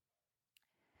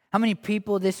 How many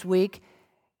people this week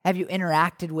have you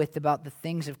interacted with about the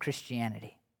things of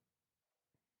Christianity?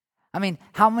 I mean,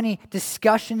 how many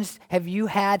discussions have you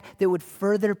had that would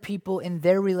further people in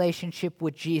their relationship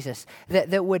with Jesus,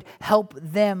 that would help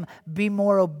them be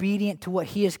more obedient to what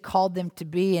he has called them to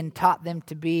be and taught them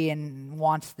to be and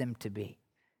wants them to be?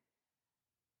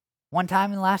 One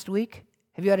time in the last week,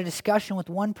 have you had a discussion with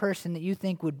one person that you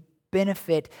think would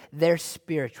benefit their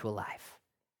spiritual life?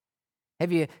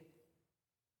 Have you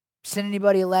sent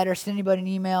anybody a letter, sent anybody an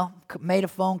email, made a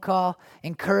phone call,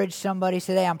 encouraged somebody,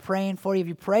 said, hey, I'm praying for you? Have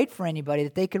you prayed for anybody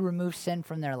that they could remove sin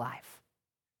from their life?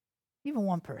 Even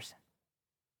one person.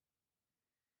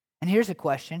 And here's a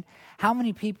question. How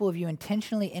many people have you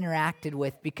intentionally interacted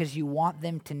with because you want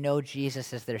them to know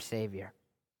Jesus as their Savior?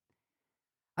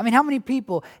 I mean, how many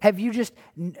people have you just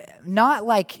not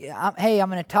hey, I'm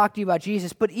going to talk to you about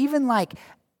Jesus, but even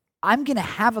I'm going to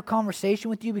have a conversation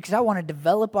with you because I want to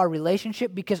develop our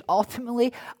relationship because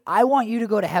ultimately I want you to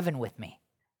go to heaven with me.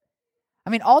 I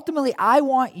mean, ultimately I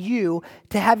want you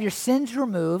to have your sins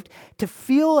removed, to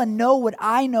feel and know what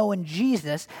I know in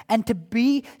Jesus, and to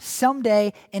be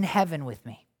someday in heaven with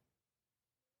me.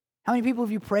 How many people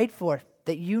have you prayed for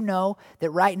that you know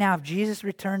that right now if Jesus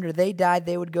returned or they died,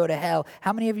 they would go to hell?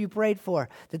 How many have you prayed for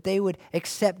that they would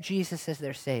accept Jesus as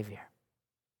their Savior?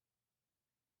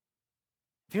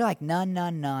 If you're like,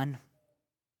 none,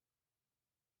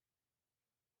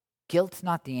 guilt's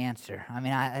not the answer. I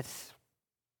mean, I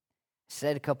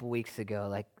said a couple weeks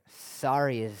ago,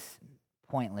 sorry is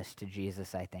pointless to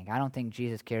Jesus, I think. I don't think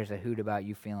Jesus cares a hoot about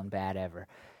you feeling bad ever.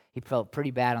 He felt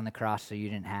pretty bad on the cross, so you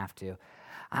didn't have to.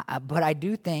 But I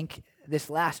do think this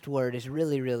last word is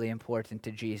really, really important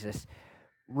to Jesus.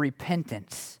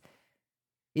 Repentance.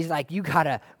 He's like, you got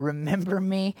to remember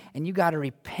me and you got to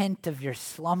repent of your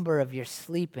slumber, of your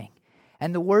sleeping.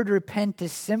 And the word repent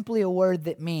is simply a word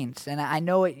that means, and I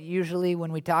know it usually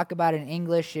when we talk about it in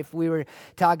English, if we were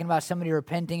talking about somebody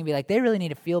repenting, it'd be like, they really need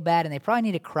to feel bad and they probably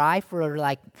need to cry for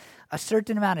a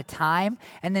certain amount of time.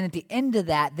 And then at the end of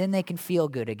that, then they can feel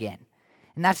good again.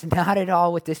 And that's not at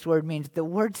all what this word means. The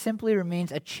word simply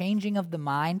means a changing of the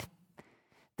mind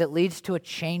that leads to a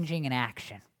changing in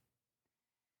action.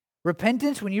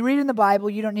 Repentance, when you read in the Bible,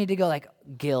 you don't need to go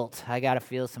guilt. I got to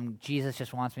feel Jesus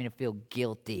just wants me to feel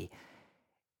guilty.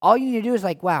 All you need to do is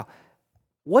wow,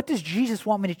 what does Jesus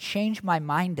want me to change my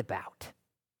mind about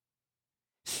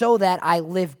so that I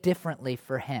live differently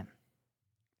for him?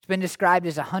 It's been described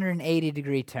as a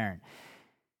 180-degree turn.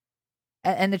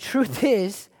 And the truth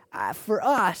is, for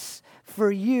us,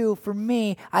 for you, for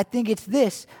me, I think it's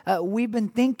this. We've been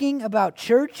thinking about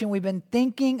church and we've been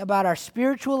thinking about our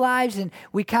spiritual lives, and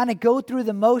we kind of go through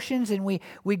the motions and we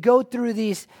go through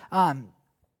these kind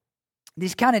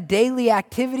of daily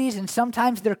activities, and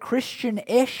sometimes they're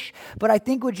Christian-ish. But I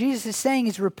think what Jesus is saying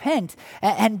is repent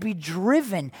and be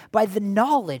driven by the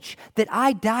knowledge that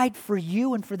I died for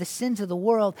you and for the sins of the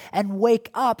world, and wake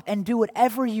up and do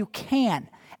whatever you can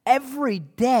every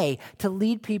day to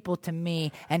lead people to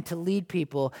me and to lead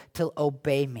people to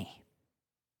obey me.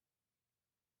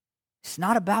 It's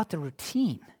not about the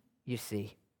routine, you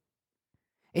see.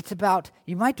 It's about,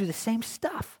 you might do the same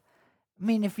stuff. I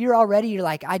mean, if you're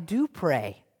like, I do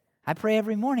pray I pray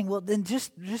every morning. Well, then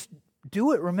just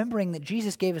do it remembering that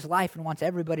Jesus gave his life and wants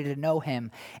everybody to know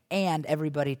him and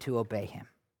everybody to obey him.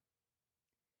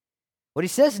 What he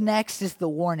says next is the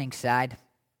warning side.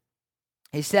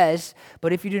 He says,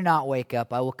 "But if you do not wake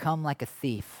up, I will come like a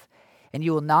thief, and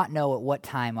you will not know at what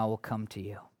time I will come to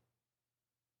you."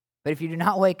 But if you do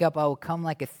not wake up, I will come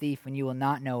like a thief, and you will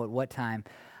not know at what time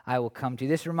I will come to you.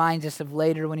 This reminds us of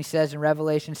later when he says in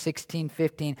Revelation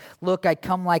 16:15, "Look, I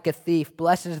come like a thief.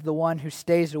 Blessed is the one who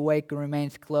stays awake and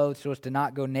remains clothed so as to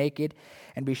not go naked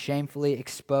and be shamefully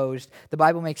exposed." The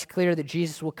Bible makes clear that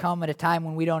Jesus will come at a time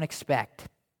when we don't expect.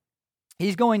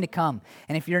 He's going to come.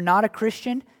 And if you're not a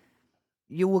Christian,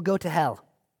 you will go to hell.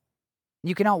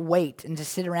 You cannot wait and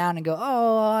just sit around and go,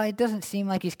 "Oh, it doesn't seem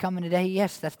like he's coming today."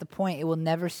 Yes, that's the point. It will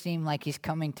never seem like he's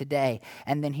coming today.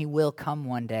 And then he will come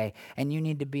one day. And you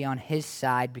need to be on his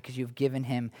side because you've given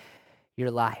him your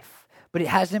life. But it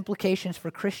has implications for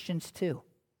Christians too.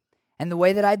 And the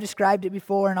way that I've described it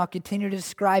before, and I'll continue to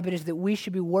describe it, is that we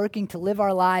should be working to live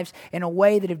our lives in a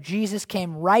way that if Jesus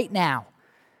came right now,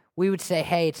 we would say,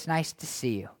 "Hey, it's nice to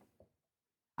see you.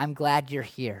 I'm glad you're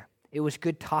here. It was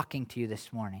good talking to you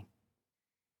this morning.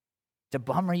 It's a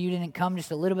bummer you didn't come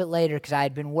just a little bit later because I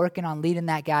had been working on leading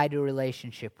that guy to a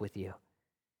relationship with you."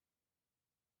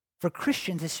 For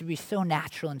Christians, this should be so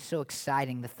natural and so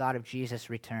exciting, the thought of Jesus'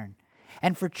 return.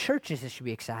 And for churches, this should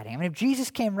be exciting. I mean, if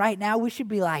Jesus came right now, we should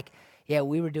be like, "Yeah,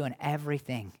 we were doing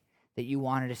everything that you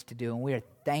wanted us to do, and we are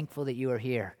thankful that you are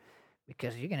here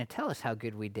because you're going to tell us how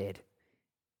good we did.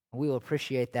 We will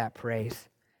appreciate that praise."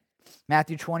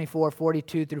 Matthew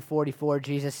 24:42 through 44,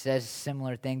 Jesus says a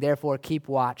similar thing. "Therefore, keep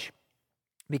watch,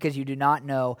 because you do not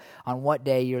know on what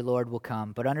day your Lord will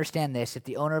come. But understand this, if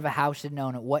the owner of a house had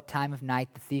known at what time of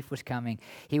night the thief was coming,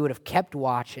 he would have kept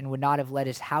watch and would not have let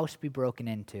his house be broken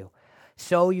into.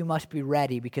 So you must be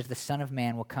ready, because the Son of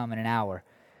Man will come in an hour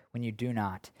when you do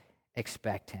not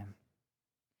expect him."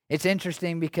 It's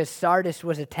interesting because Sardis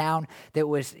was a town that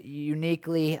was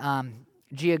uniquely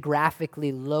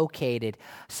geographically located,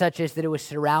 such as that it was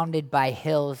surrounded by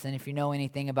hills. And if you know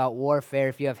anything about warfare,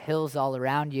 if you have hills all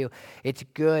around you, it's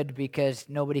good because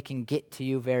nobody can get to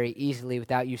you very easily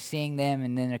without you seeing them,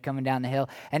 and then they're coming down the hill.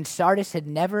 And Sardis had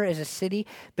never, as a city,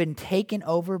 been taken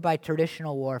over by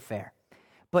traditional warfare.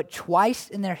 But twice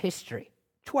in their history,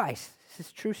 this is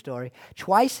a true story,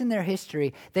 twice in their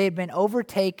history, they had been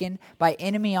overtaken by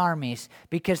enemy armies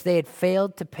because they had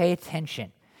failed to pay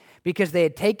attention. Because they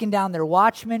had taken down their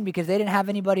watchmen, because they didn't have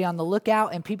anybody on the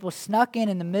lookout, and people snuck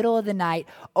in the middle of the night,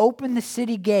 opened the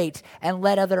city gates, and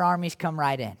let other armies come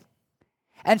right in.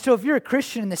 And so if you're a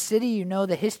Christian in the city, you know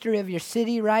the history of your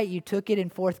city, right? You took it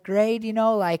in 4th grade,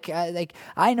 like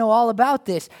I know all about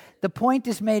this. The point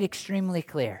is made extremely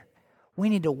clear. We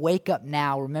need to wake up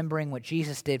now remembering what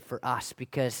Jesus did for us,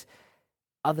 because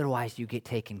otherwise you get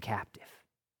taken captive.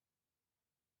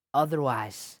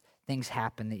 Otherwise, things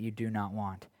happen that you do not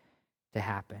want to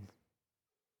happen.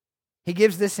 He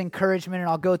gives this encouragement, and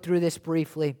I'll go through this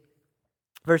briefly.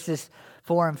 Verses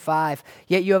 4 and 5.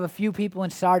 "Yet you have a few people in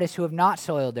Sardis who have not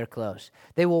soiled their clothes.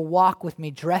 They will walk with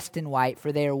me dressed in white,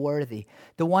 for they are worthy.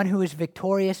 The one who is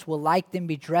victorious will like them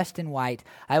be dressed in white.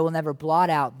 I will never blot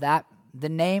out the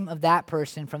name of that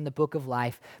person from the book of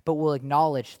life, but will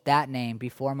acknowledge that name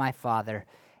before my Father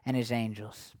and his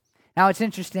angels." Now it's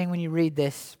interesting when you read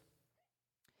this.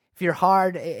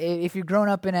 If you've grown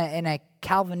up in a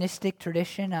Calvinistic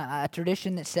tradition, a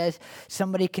tradition that says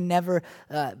somebody can never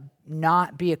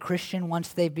not be a Christian once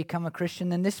they've become a Christian,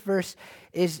 then this verse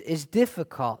is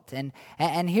difficult.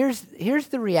 And here's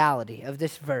the reality of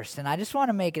this verse, and I just want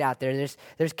to make it out there.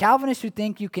 There's Calvinists who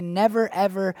think you can never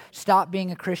ever stop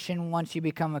being a Christian once you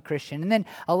become a Christian, and then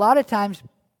a lot of times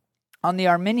on the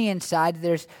Arminian side,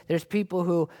 there's people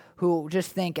who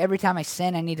just think every time I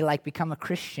sin, I need to become a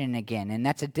Christian again, and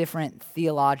that's a different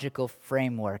theological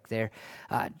framework. They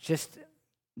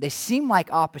seem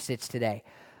like opposites today.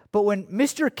 But when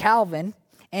Mr. Calvin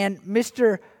and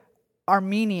Mr.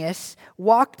 Arminius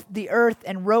walked the earth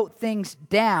and wrote things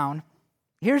down,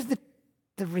 here's the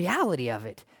reality of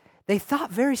it. They thought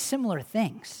very similar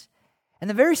things. And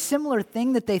the very similar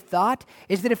thing that they thought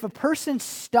is that if a person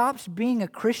stops being a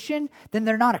Christian, then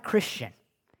they're not a Christian.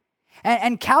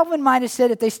 And Calvin might have said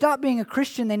if they stopped being a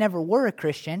Christian, they never were a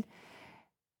Christian.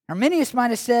 Arminius might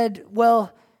have said,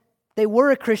 well, they were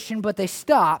a Christian, but they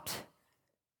stopped.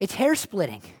 It's hair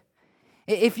splitting.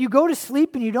 If you go to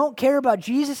sleep and you don't care about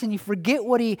Jesus and you forget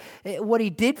what he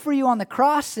did for you on the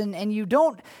cross and you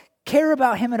don't care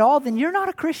about him at all, then you're not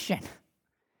a Christian.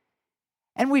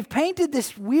 And we've painted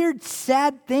this weird,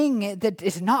 sad thing that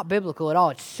is not biblical at all.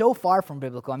 It's so far from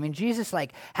biblical. I mean, Jesus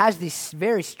has these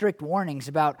very strict warnings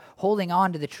about holding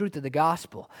on to the truth of the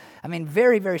gospel. I mean,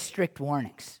 very, very strict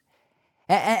warnings.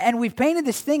 And we've painted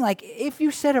this thing like if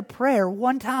you said a prayer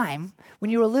one time when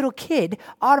you were a little kid,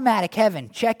 automatic heaven,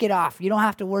 check it off. You don't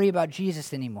have to worry about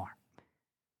Jesus anymore.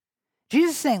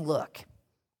 Jesus is saying, look,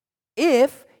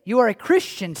 if you are a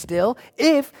Christian still,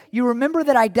 if you remember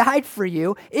that I died for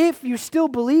you, if you still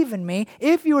believe in me,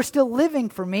 if you are still living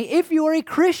for me, if you are a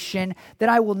Christian, then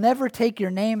I will never take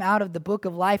your name out of the book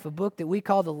of life, a book that we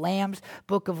call the Lamb's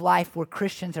Book of Life, where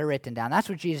Christians are written down. That's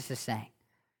what Jesus is saying.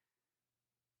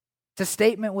 It's a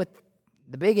statement with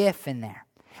the big if in there.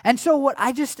 And so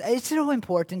it's so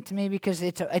important to me because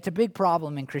it's a big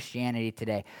problem in Christianity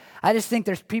today. I just think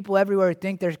there's people everywhere who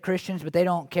think they're Christians, but they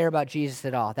don't care about Jesus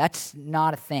at all. That's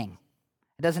not a thing.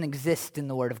 It doesn't exist in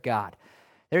the Word of God.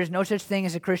 There's no such thing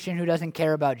as a Christian who doesn't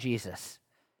care about Jesus.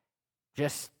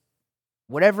 Just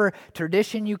whatever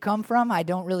tradition you come from, I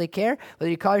don't really care. Whether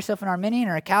you call yourself an Arminian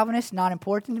or a Calvinist, not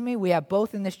important to me. We have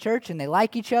both in this church, and they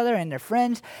like each other, and they're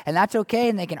friends, and that's okay,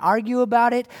 and they can argue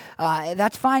about it.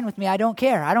 That's fine with me. I don't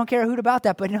care. I don't care a hoot about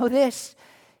that, but know this.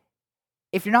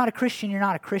 If you're not a Christian, you're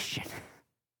not a Christian.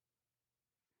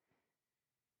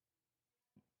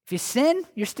 If you sin,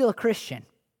 you're still a Christian.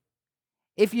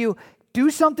 If you do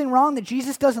something wrong that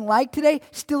Jesus doesn't like today,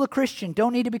 still a Christian.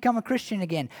 Don't need to become a Christian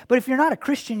again. But if you're not a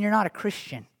Christian, you're not a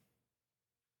Christian.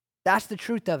 That's the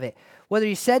truth of it. Whether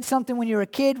you said something when you were a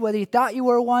kid, whether you thought you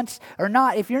were once or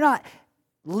not, if you're not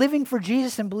living for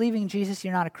Jesus and believing in Jesus,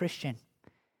 you're not a Christian.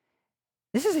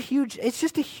 It's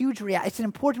just a huge reality. It's an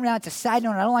important reality. It's a side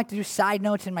note. I don't like to do side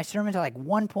notes in my sermons. I like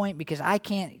one point because I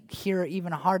can't hear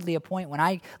even hardly a point when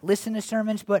I listen to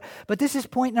sermons. But this is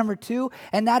point number 2,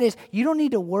 and that is you don't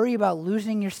need to worry about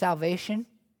losing your salvation,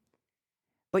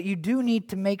 but you do need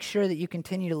to make sure that you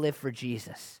continue to live for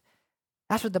Jesus.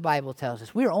 That's what the Bible tells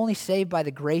us. We are only saved by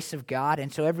the grace of God,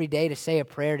 and so every day to say a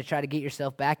prayer to try to get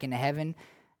yourself back into heaven,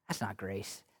 that's not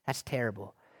grace. That's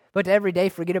terrible. But to every day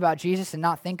forget about Jesus and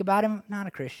not think about him, not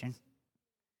a Christian.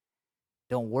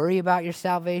 Don't worry about your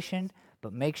salvation,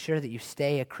 but make sure that you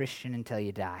stay a Christian until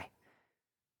you die.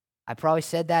 I probably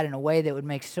said that in a way that would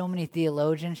make so many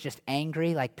theologians just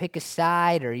angry, like pick a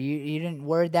side or you didn't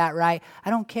word that right.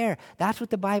 I don't care. That's what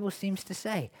the Bible seems to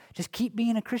say. Just keep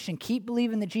being a Christian. Keep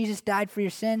believing that Jesus died for your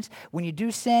sins. When you do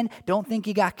sin, don't think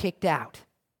you got kicked out.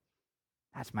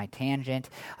 That's my tangent.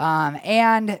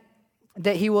 And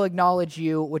that he will acknowledge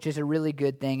you, which is a really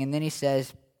good thing. And then he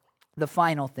says, the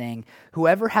final thing,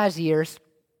 whoever has ears,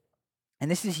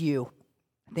 and this is you,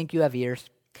 I think you have ears,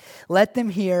 let them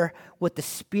hear what the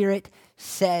Spirit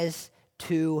says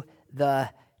to the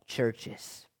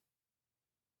churches.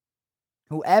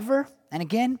 Whoever, and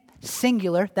again,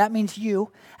 singular, that means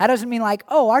you. That doesn't mean like,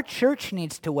 oh, our church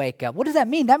needs to wake up. What does that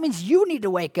mean? That means you need to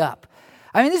wake up.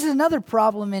 I mean, this is another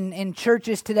problem in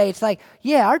churches today. It's like,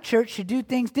 yeah, our church should do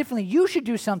things differently. You should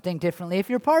do something differently if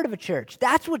you're part of a church.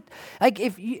 That's what, like,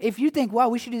 if you think, wow,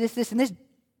 we should do this, and this,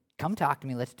 come talk to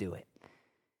me, let's do it.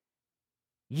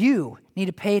 You need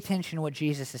to pay attention to what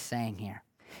Jesus is saying here.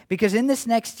 Because in this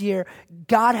next year,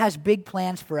 God has big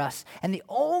plans for us. And the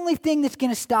only thing that's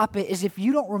going to stop it is if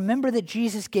you don't remember that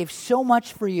Jesus gave so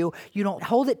much for you, you don't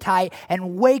hold it tight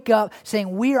and wake up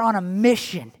saying, we are on a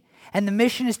mission. And the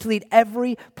mission is to lead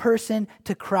every person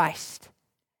to Christ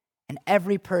and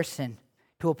every person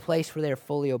to a place where they are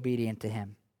fully obedient to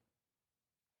him.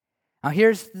 Now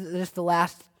here's just the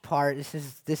last part.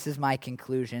 This is my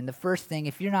conclusion. The first thing,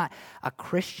 if you're not a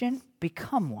Christian,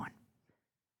 become one.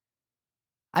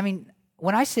 I mean,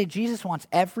 when I say Jesus wants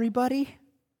everybody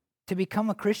to become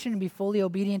a Christian and be fully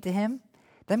obedient to him,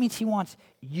 that means he wants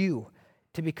you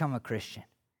to become a Christian.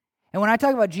 And when I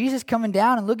talk about Jesus coming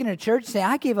down and looking at a church and saying,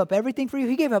 I gave up everything for you,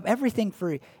 he gave up everything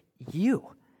for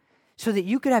you so that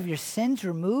you could have your sins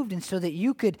removed and so that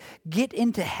you could get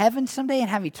into heaven someday and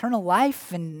have eternal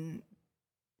life and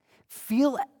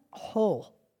feel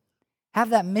whole.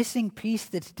 Have that missing piece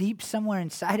that's deep somewhere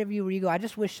inside of you where you go, I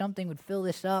just wish something would fill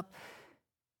this up.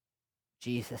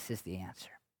 Jesus is the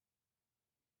answer.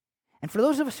 And for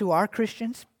those of us who are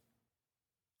Christians,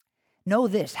 know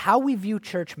this, how we view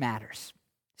church matters.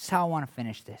 This is how I want to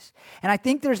finish this. And I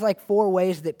think there's like 4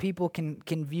 ways that people can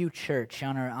view church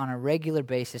on a regular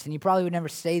basis. And you probably would never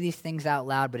say these things out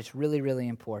loud, but it's really, really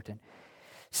important.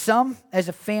 Some as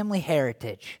a family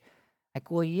heritage.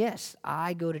 Like, well, yes,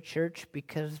 I go to church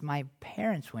because my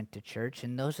parents went to church,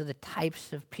 and those are the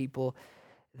types of people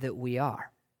that we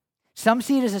are. Some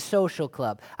see it as a social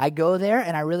club. I go there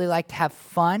and I really like to have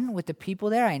fun with the people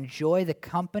there. I enjoy the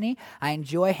company. I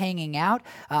enjoy hanging out.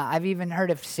 I've even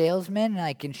heard of salesmen,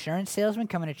 like insurance salesmen,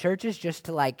 coming to churches just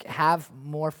to like have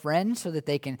more friends so that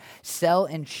they can sell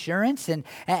insurance. And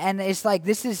it's like,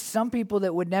 this is some people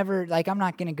that would never, like, I'm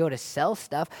not going to go to sell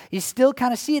stuff. You still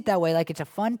kind of see it that way. Like, it's a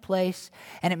fun place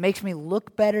and it makes me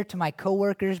look better to my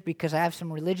coworkers because I have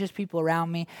some religious people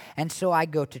around me. And so I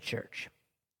go to church.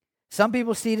 Some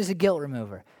people see it as a guilt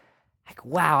remover. Like,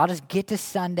 wow, I'll just get to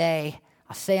Sunday.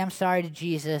 I'll say I'm sorry to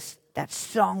Jesus. That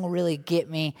song will really get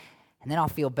me. And then I'll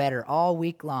feel better all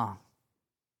week long.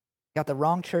 Got the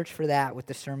wrong church for that with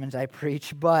the sermons I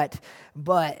preach. But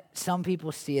some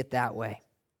people see it that way.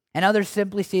 And others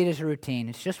simply see it as a routine.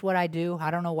 It's just what I do. I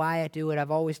don't know why I do it.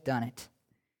 I've always done it.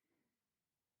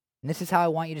 And this is how I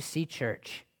want you to see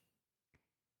church.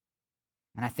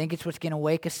 And I think it's what's going to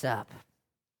wake us up.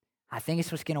 I think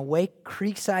it's what's going to wake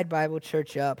Creekside Bible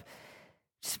Church up.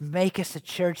 Just make us a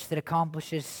church that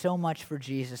accomplishes so much for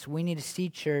Jesus. We need to see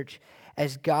church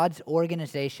as God's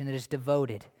organization that is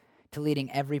devoted to leading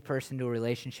every person to a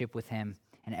relationship with Him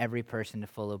and every person to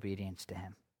full obedience to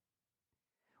Him.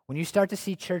 When you start to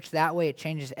see church that way, it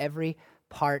changes every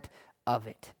part of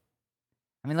it.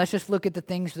 I mean, let's just look at the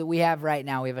things that we have right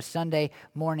now. We have a Sunday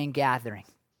morning gathering.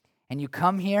 And you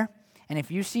come here, and if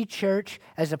you see church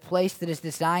as a place that is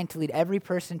designed to lead every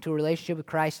person to a relationship with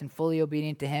Christ and fully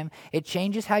obedient to Him, it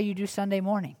changes how you do Sunday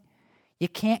morning. You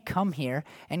can't come here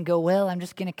and go, well, I'm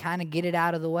just going to kind of get it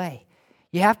out of the way.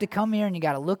 You have to come here and you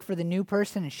got to look for the new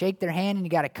person and shake their hand, and you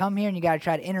got to come here and you got to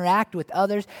try to interact with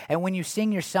others. And when you sing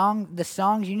the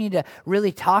songs, you need to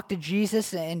really talk to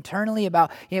Jesus internally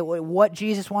about what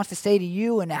Jesus wants to say to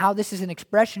you and how this is an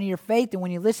expression of your faith. And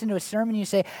when you listen to a sermon, you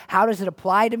say, how does it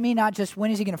apply to me? Not just when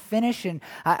is he going to finish and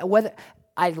whether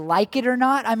I like it or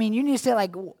not. I mean, you need to say,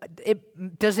 like,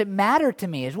 does it matter to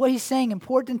me? Is what he's saying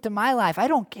important to my life? I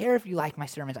don't care if you like my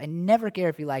sermons. I never care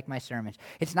if you like my sermons.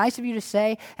 It's nice of you to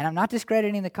say, and I'm not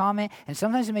discrediting the comment, and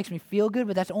sometimes it makes me feel good,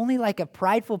 but that's only like a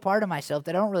prideful part of myself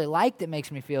that I don't really like that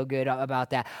makes me feel good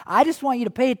about that. I just want you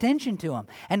to pay attention to them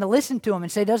and to listen to them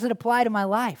and say, does it apply to my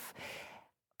life?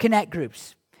 Connect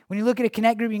groups. When you look at a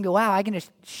connect group, you can go, wow, I can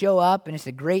just show up and it's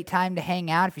a great time to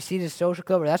hang out. If you see this social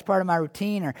club, or that's part of my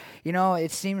routine, or,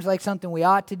 it seems like something we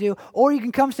ought to do. Or you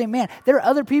can come and say, man, there are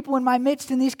other people in my midst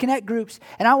in these connect groups,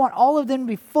 and I want all of them to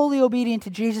be fully obedient to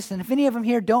Jesus. And if any of them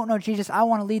here don't know Jesus, I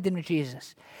want to lead them to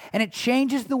Jesus. And it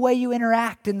changes the way you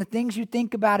interact and the things you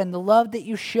think about and the love that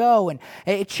you show, and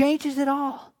it changes it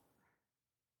all.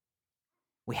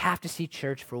 We have to see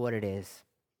church for what it is.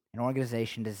 An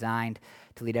organization designed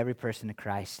to lead every person to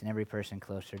Christ and every person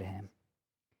closer to Him.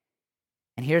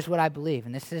 And here's what I believe,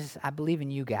 and I believe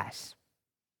in you guys.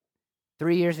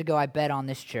 3 years ago, I bet on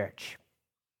this church.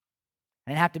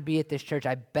 I didn't have to be at this church.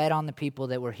 I bet on the people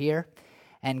that were here,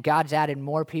 and God's added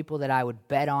more people that I would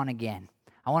bet on again.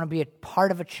 I want to be a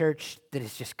part of a church that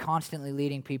is just constantly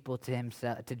leading people to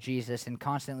Himself, to Jesus, and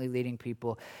constantly leading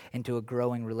people into a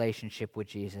growing relationship with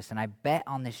Jesus. And I bet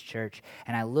on this church,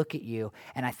 and I look at you,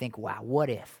 and I think, wow, what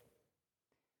if?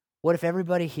 What if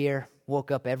everybody here woke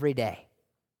up every day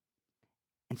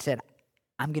and said,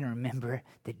 I'm going to remember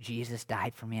that Jesus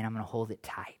died for me, and I'm going to hold it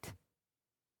tight.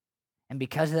 And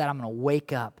because of that, I'm going to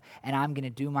wake up, and I'm going to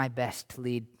do my best to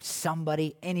lead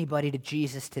somebody, anybody to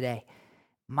Jesus today.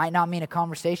 Might not mean a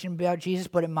conversation about Jesus,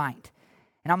 but it might.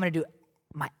 And I'm going to do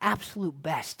my absolute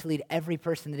best to lead every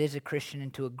person that is a Christian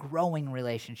into a growing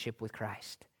relationship with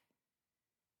Christ.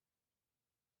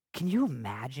 Can you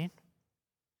imagine?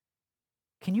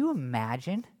 Can you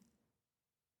imagine?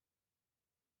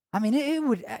 I mean,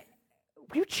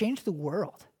 we would change the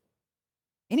world.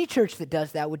 Any church that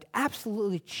does that would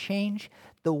absolutely change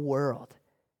the world.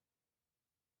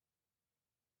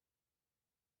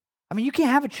 I mean, you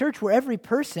can't have a church where every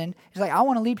person is like, I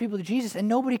want to lead people to Jesus, and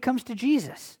nobody comes to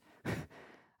Jesus.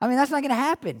 I mean, that's not going to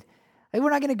happen. Like, we're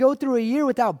not going to go through a year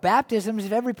without baptisms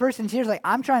if every person here is like,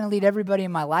 I'm trying to lead everybody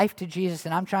in my life to Jesus,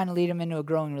 and I'm trying to lead them into a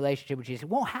growing relationship with Jesus. It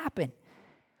won't happen.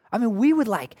 I mean, we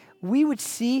would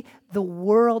see the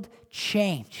world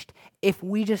changed if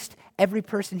every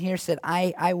person here said,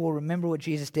 I will remember what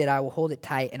Jesus did, I will hold it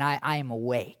tight, and I am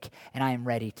awake, and I am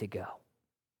ready to go.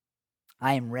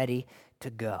 I am ready to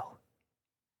go.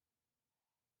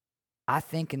 I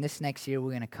think in this next year, we're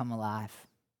going to come alive.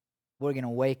 We're going to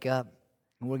wake up,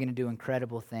 and we're going to do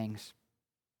incredible things.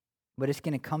 But it's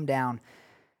going to come down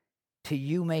to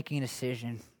you making a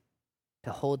decision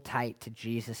to hold tight to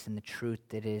Jesus and the truth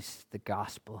that is the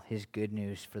gospel, His good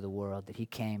news for the world, that He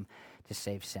came to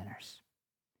save sinners.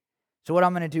 So what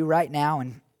I'm going to do right now,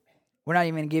 and We're not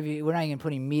even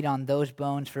putting meat on those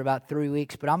bones for about 3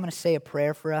 weeks, but I'm going to say a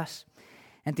prayer for us.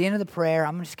 At the end of the prayer,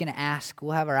 I'm just going to ask,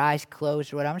 we'll have our eyes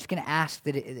closed or what. I'm just going to ask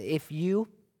that if you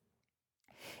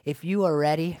are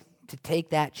ready to take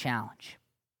that challenge,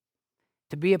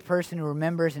 to be a person who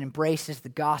remembers and embraces the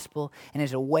gospel and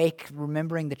is awake,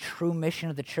 remembering the true mission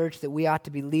of the church, that we ought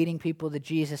to be leading people to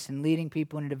Jesus and leading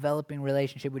people in a developing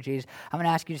relationship with Jesus, I'm going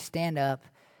to ask you to stand up.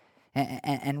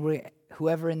 And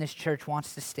whoever in this church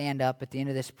wants to stand up at the end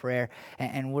of this prayer,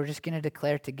 and we're just going to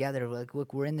declare together, like,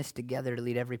 look, we're in this together to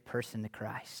lead every person to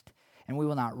Christ. And we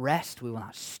will not rest, we will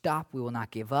not stop, we will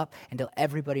not give up until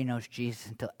everybody knows Jesus,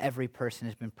 until every person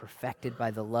has been perfected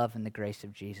by the love and the grace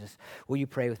of Jesus. Will you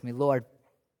pray with me? Lord,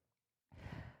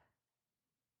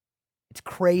 it's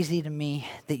crazy to me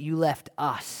that you left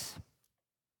us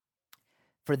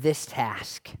for this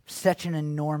task, such an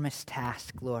enormous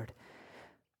task, Lord.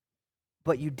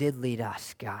 But you did lead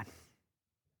us, God.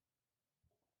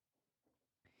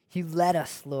 You led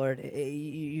us, Lord.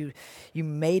 You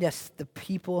made us the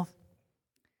people,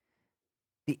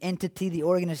 the entity, the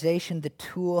organization, the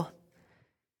tool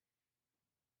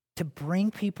to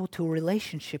bring people to a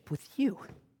relationship with you.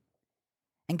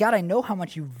 And God, I know how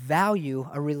much you value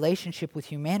a relationship with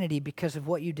humanity because of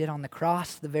what you did on the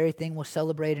cross, the very thing we'll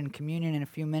celebrate in communion in a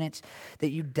few minutes, that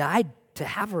you died to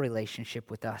have a relationship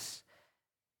with us.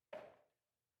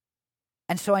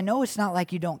 And so I know it's not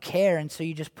like you don't care, and so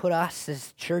you just put us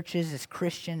as churches, as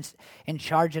Christians, in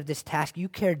charge of this task. You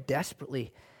care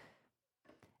desperately.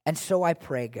 And so I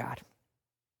pray, God,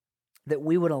 that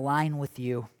we would align with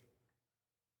you.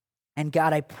 And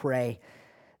God, I pray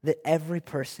that every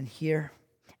person here,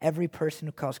 every person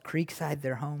who calls Creekside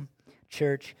their home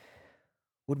church,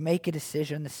 would make a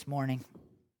decision this morning,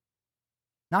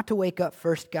 not to wake up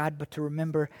first, God, but to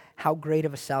remember how great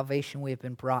of a salvation we have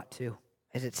been brought to,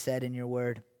 as it said in your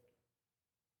word.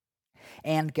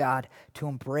 And God, to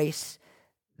embrace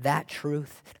that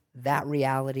truth, that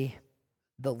reality,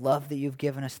 the love that you've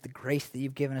given us, the grace that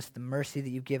you've given us, the mercy that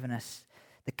you've given us,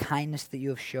 the kindness that you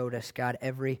have showed us, God,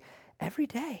 every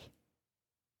day.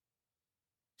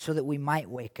 So that we might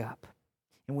wake up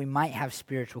and we might have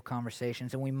spiritual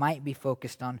conversations and we might be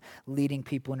focused on leading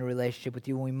people in a relationship with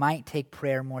you. And we might take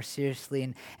prayer more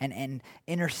seriously and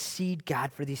intercede,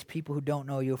 God, for these people who don't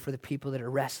know you, for the people that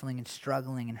are wrestling and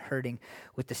struggling and hurting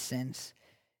with the sins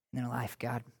in their life,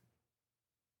 God.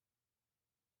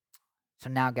 So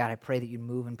now, God, I pray that you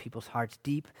move in people's hearts,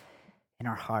 deep in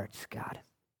our hearts, God.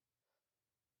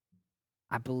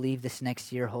 I believe this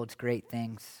next year holds great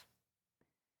things.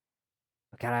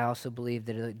 But God, I also believe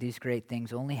that these great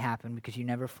things only happen because you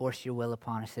never force your will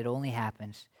upon us. It only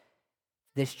happens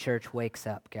if this church wakes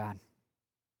up, God.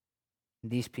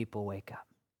 These people wake up.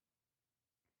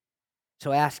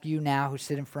 So I ask you now who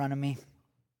sit in front of me,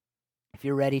 if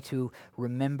you're ready to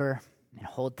remember and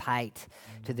hold tight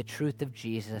to the truth of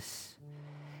Jesus,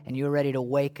 and you're ready to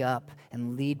wake up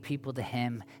and lead people to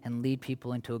him and lead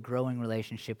people into a growing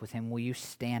relationship with him, will you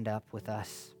stand up with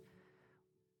us?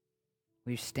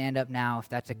 Will you stand up now if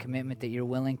that's a commitment that you're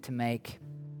willing to make?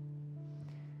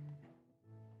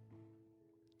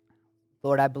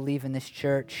 Lord, I believe in this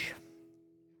church.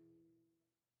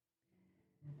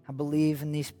 I believe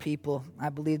in these people. I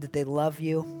believe that they love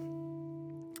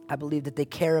you. I believe that they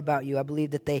care about you. I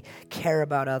believe that they care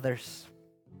about others.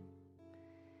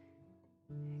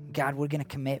 God, we're going to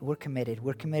commit. We're committed.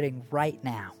 We're committing right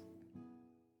now.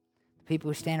 The people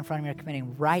who stand in front of me are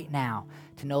committing right now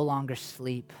to no longer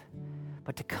sleep,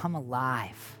 but to come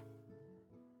alive.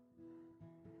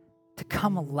 To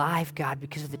come alive, God,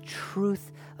 because of the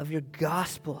truth of your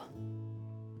gospel.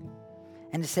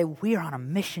 And to say, we are on a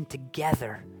mission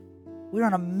together. We're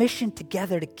on a mission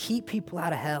together to keep people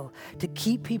out of hell, to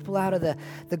keep people out of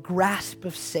the grasp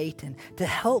of Satan, to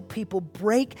help people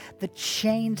break the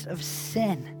chains of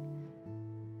sin,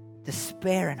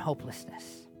 despair, and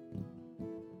hopelessness.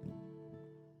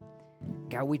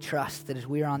 God, we trust that as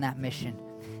we are on that mission,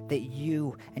 that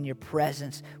you and your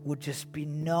presence would just be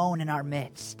known in our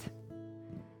midst.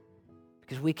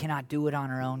 Because we cannot do it on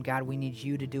our own. God, we need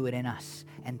you to do it in us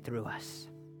and through us.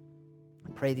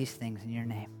 I pray these things in your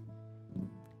name.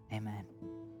 Amen.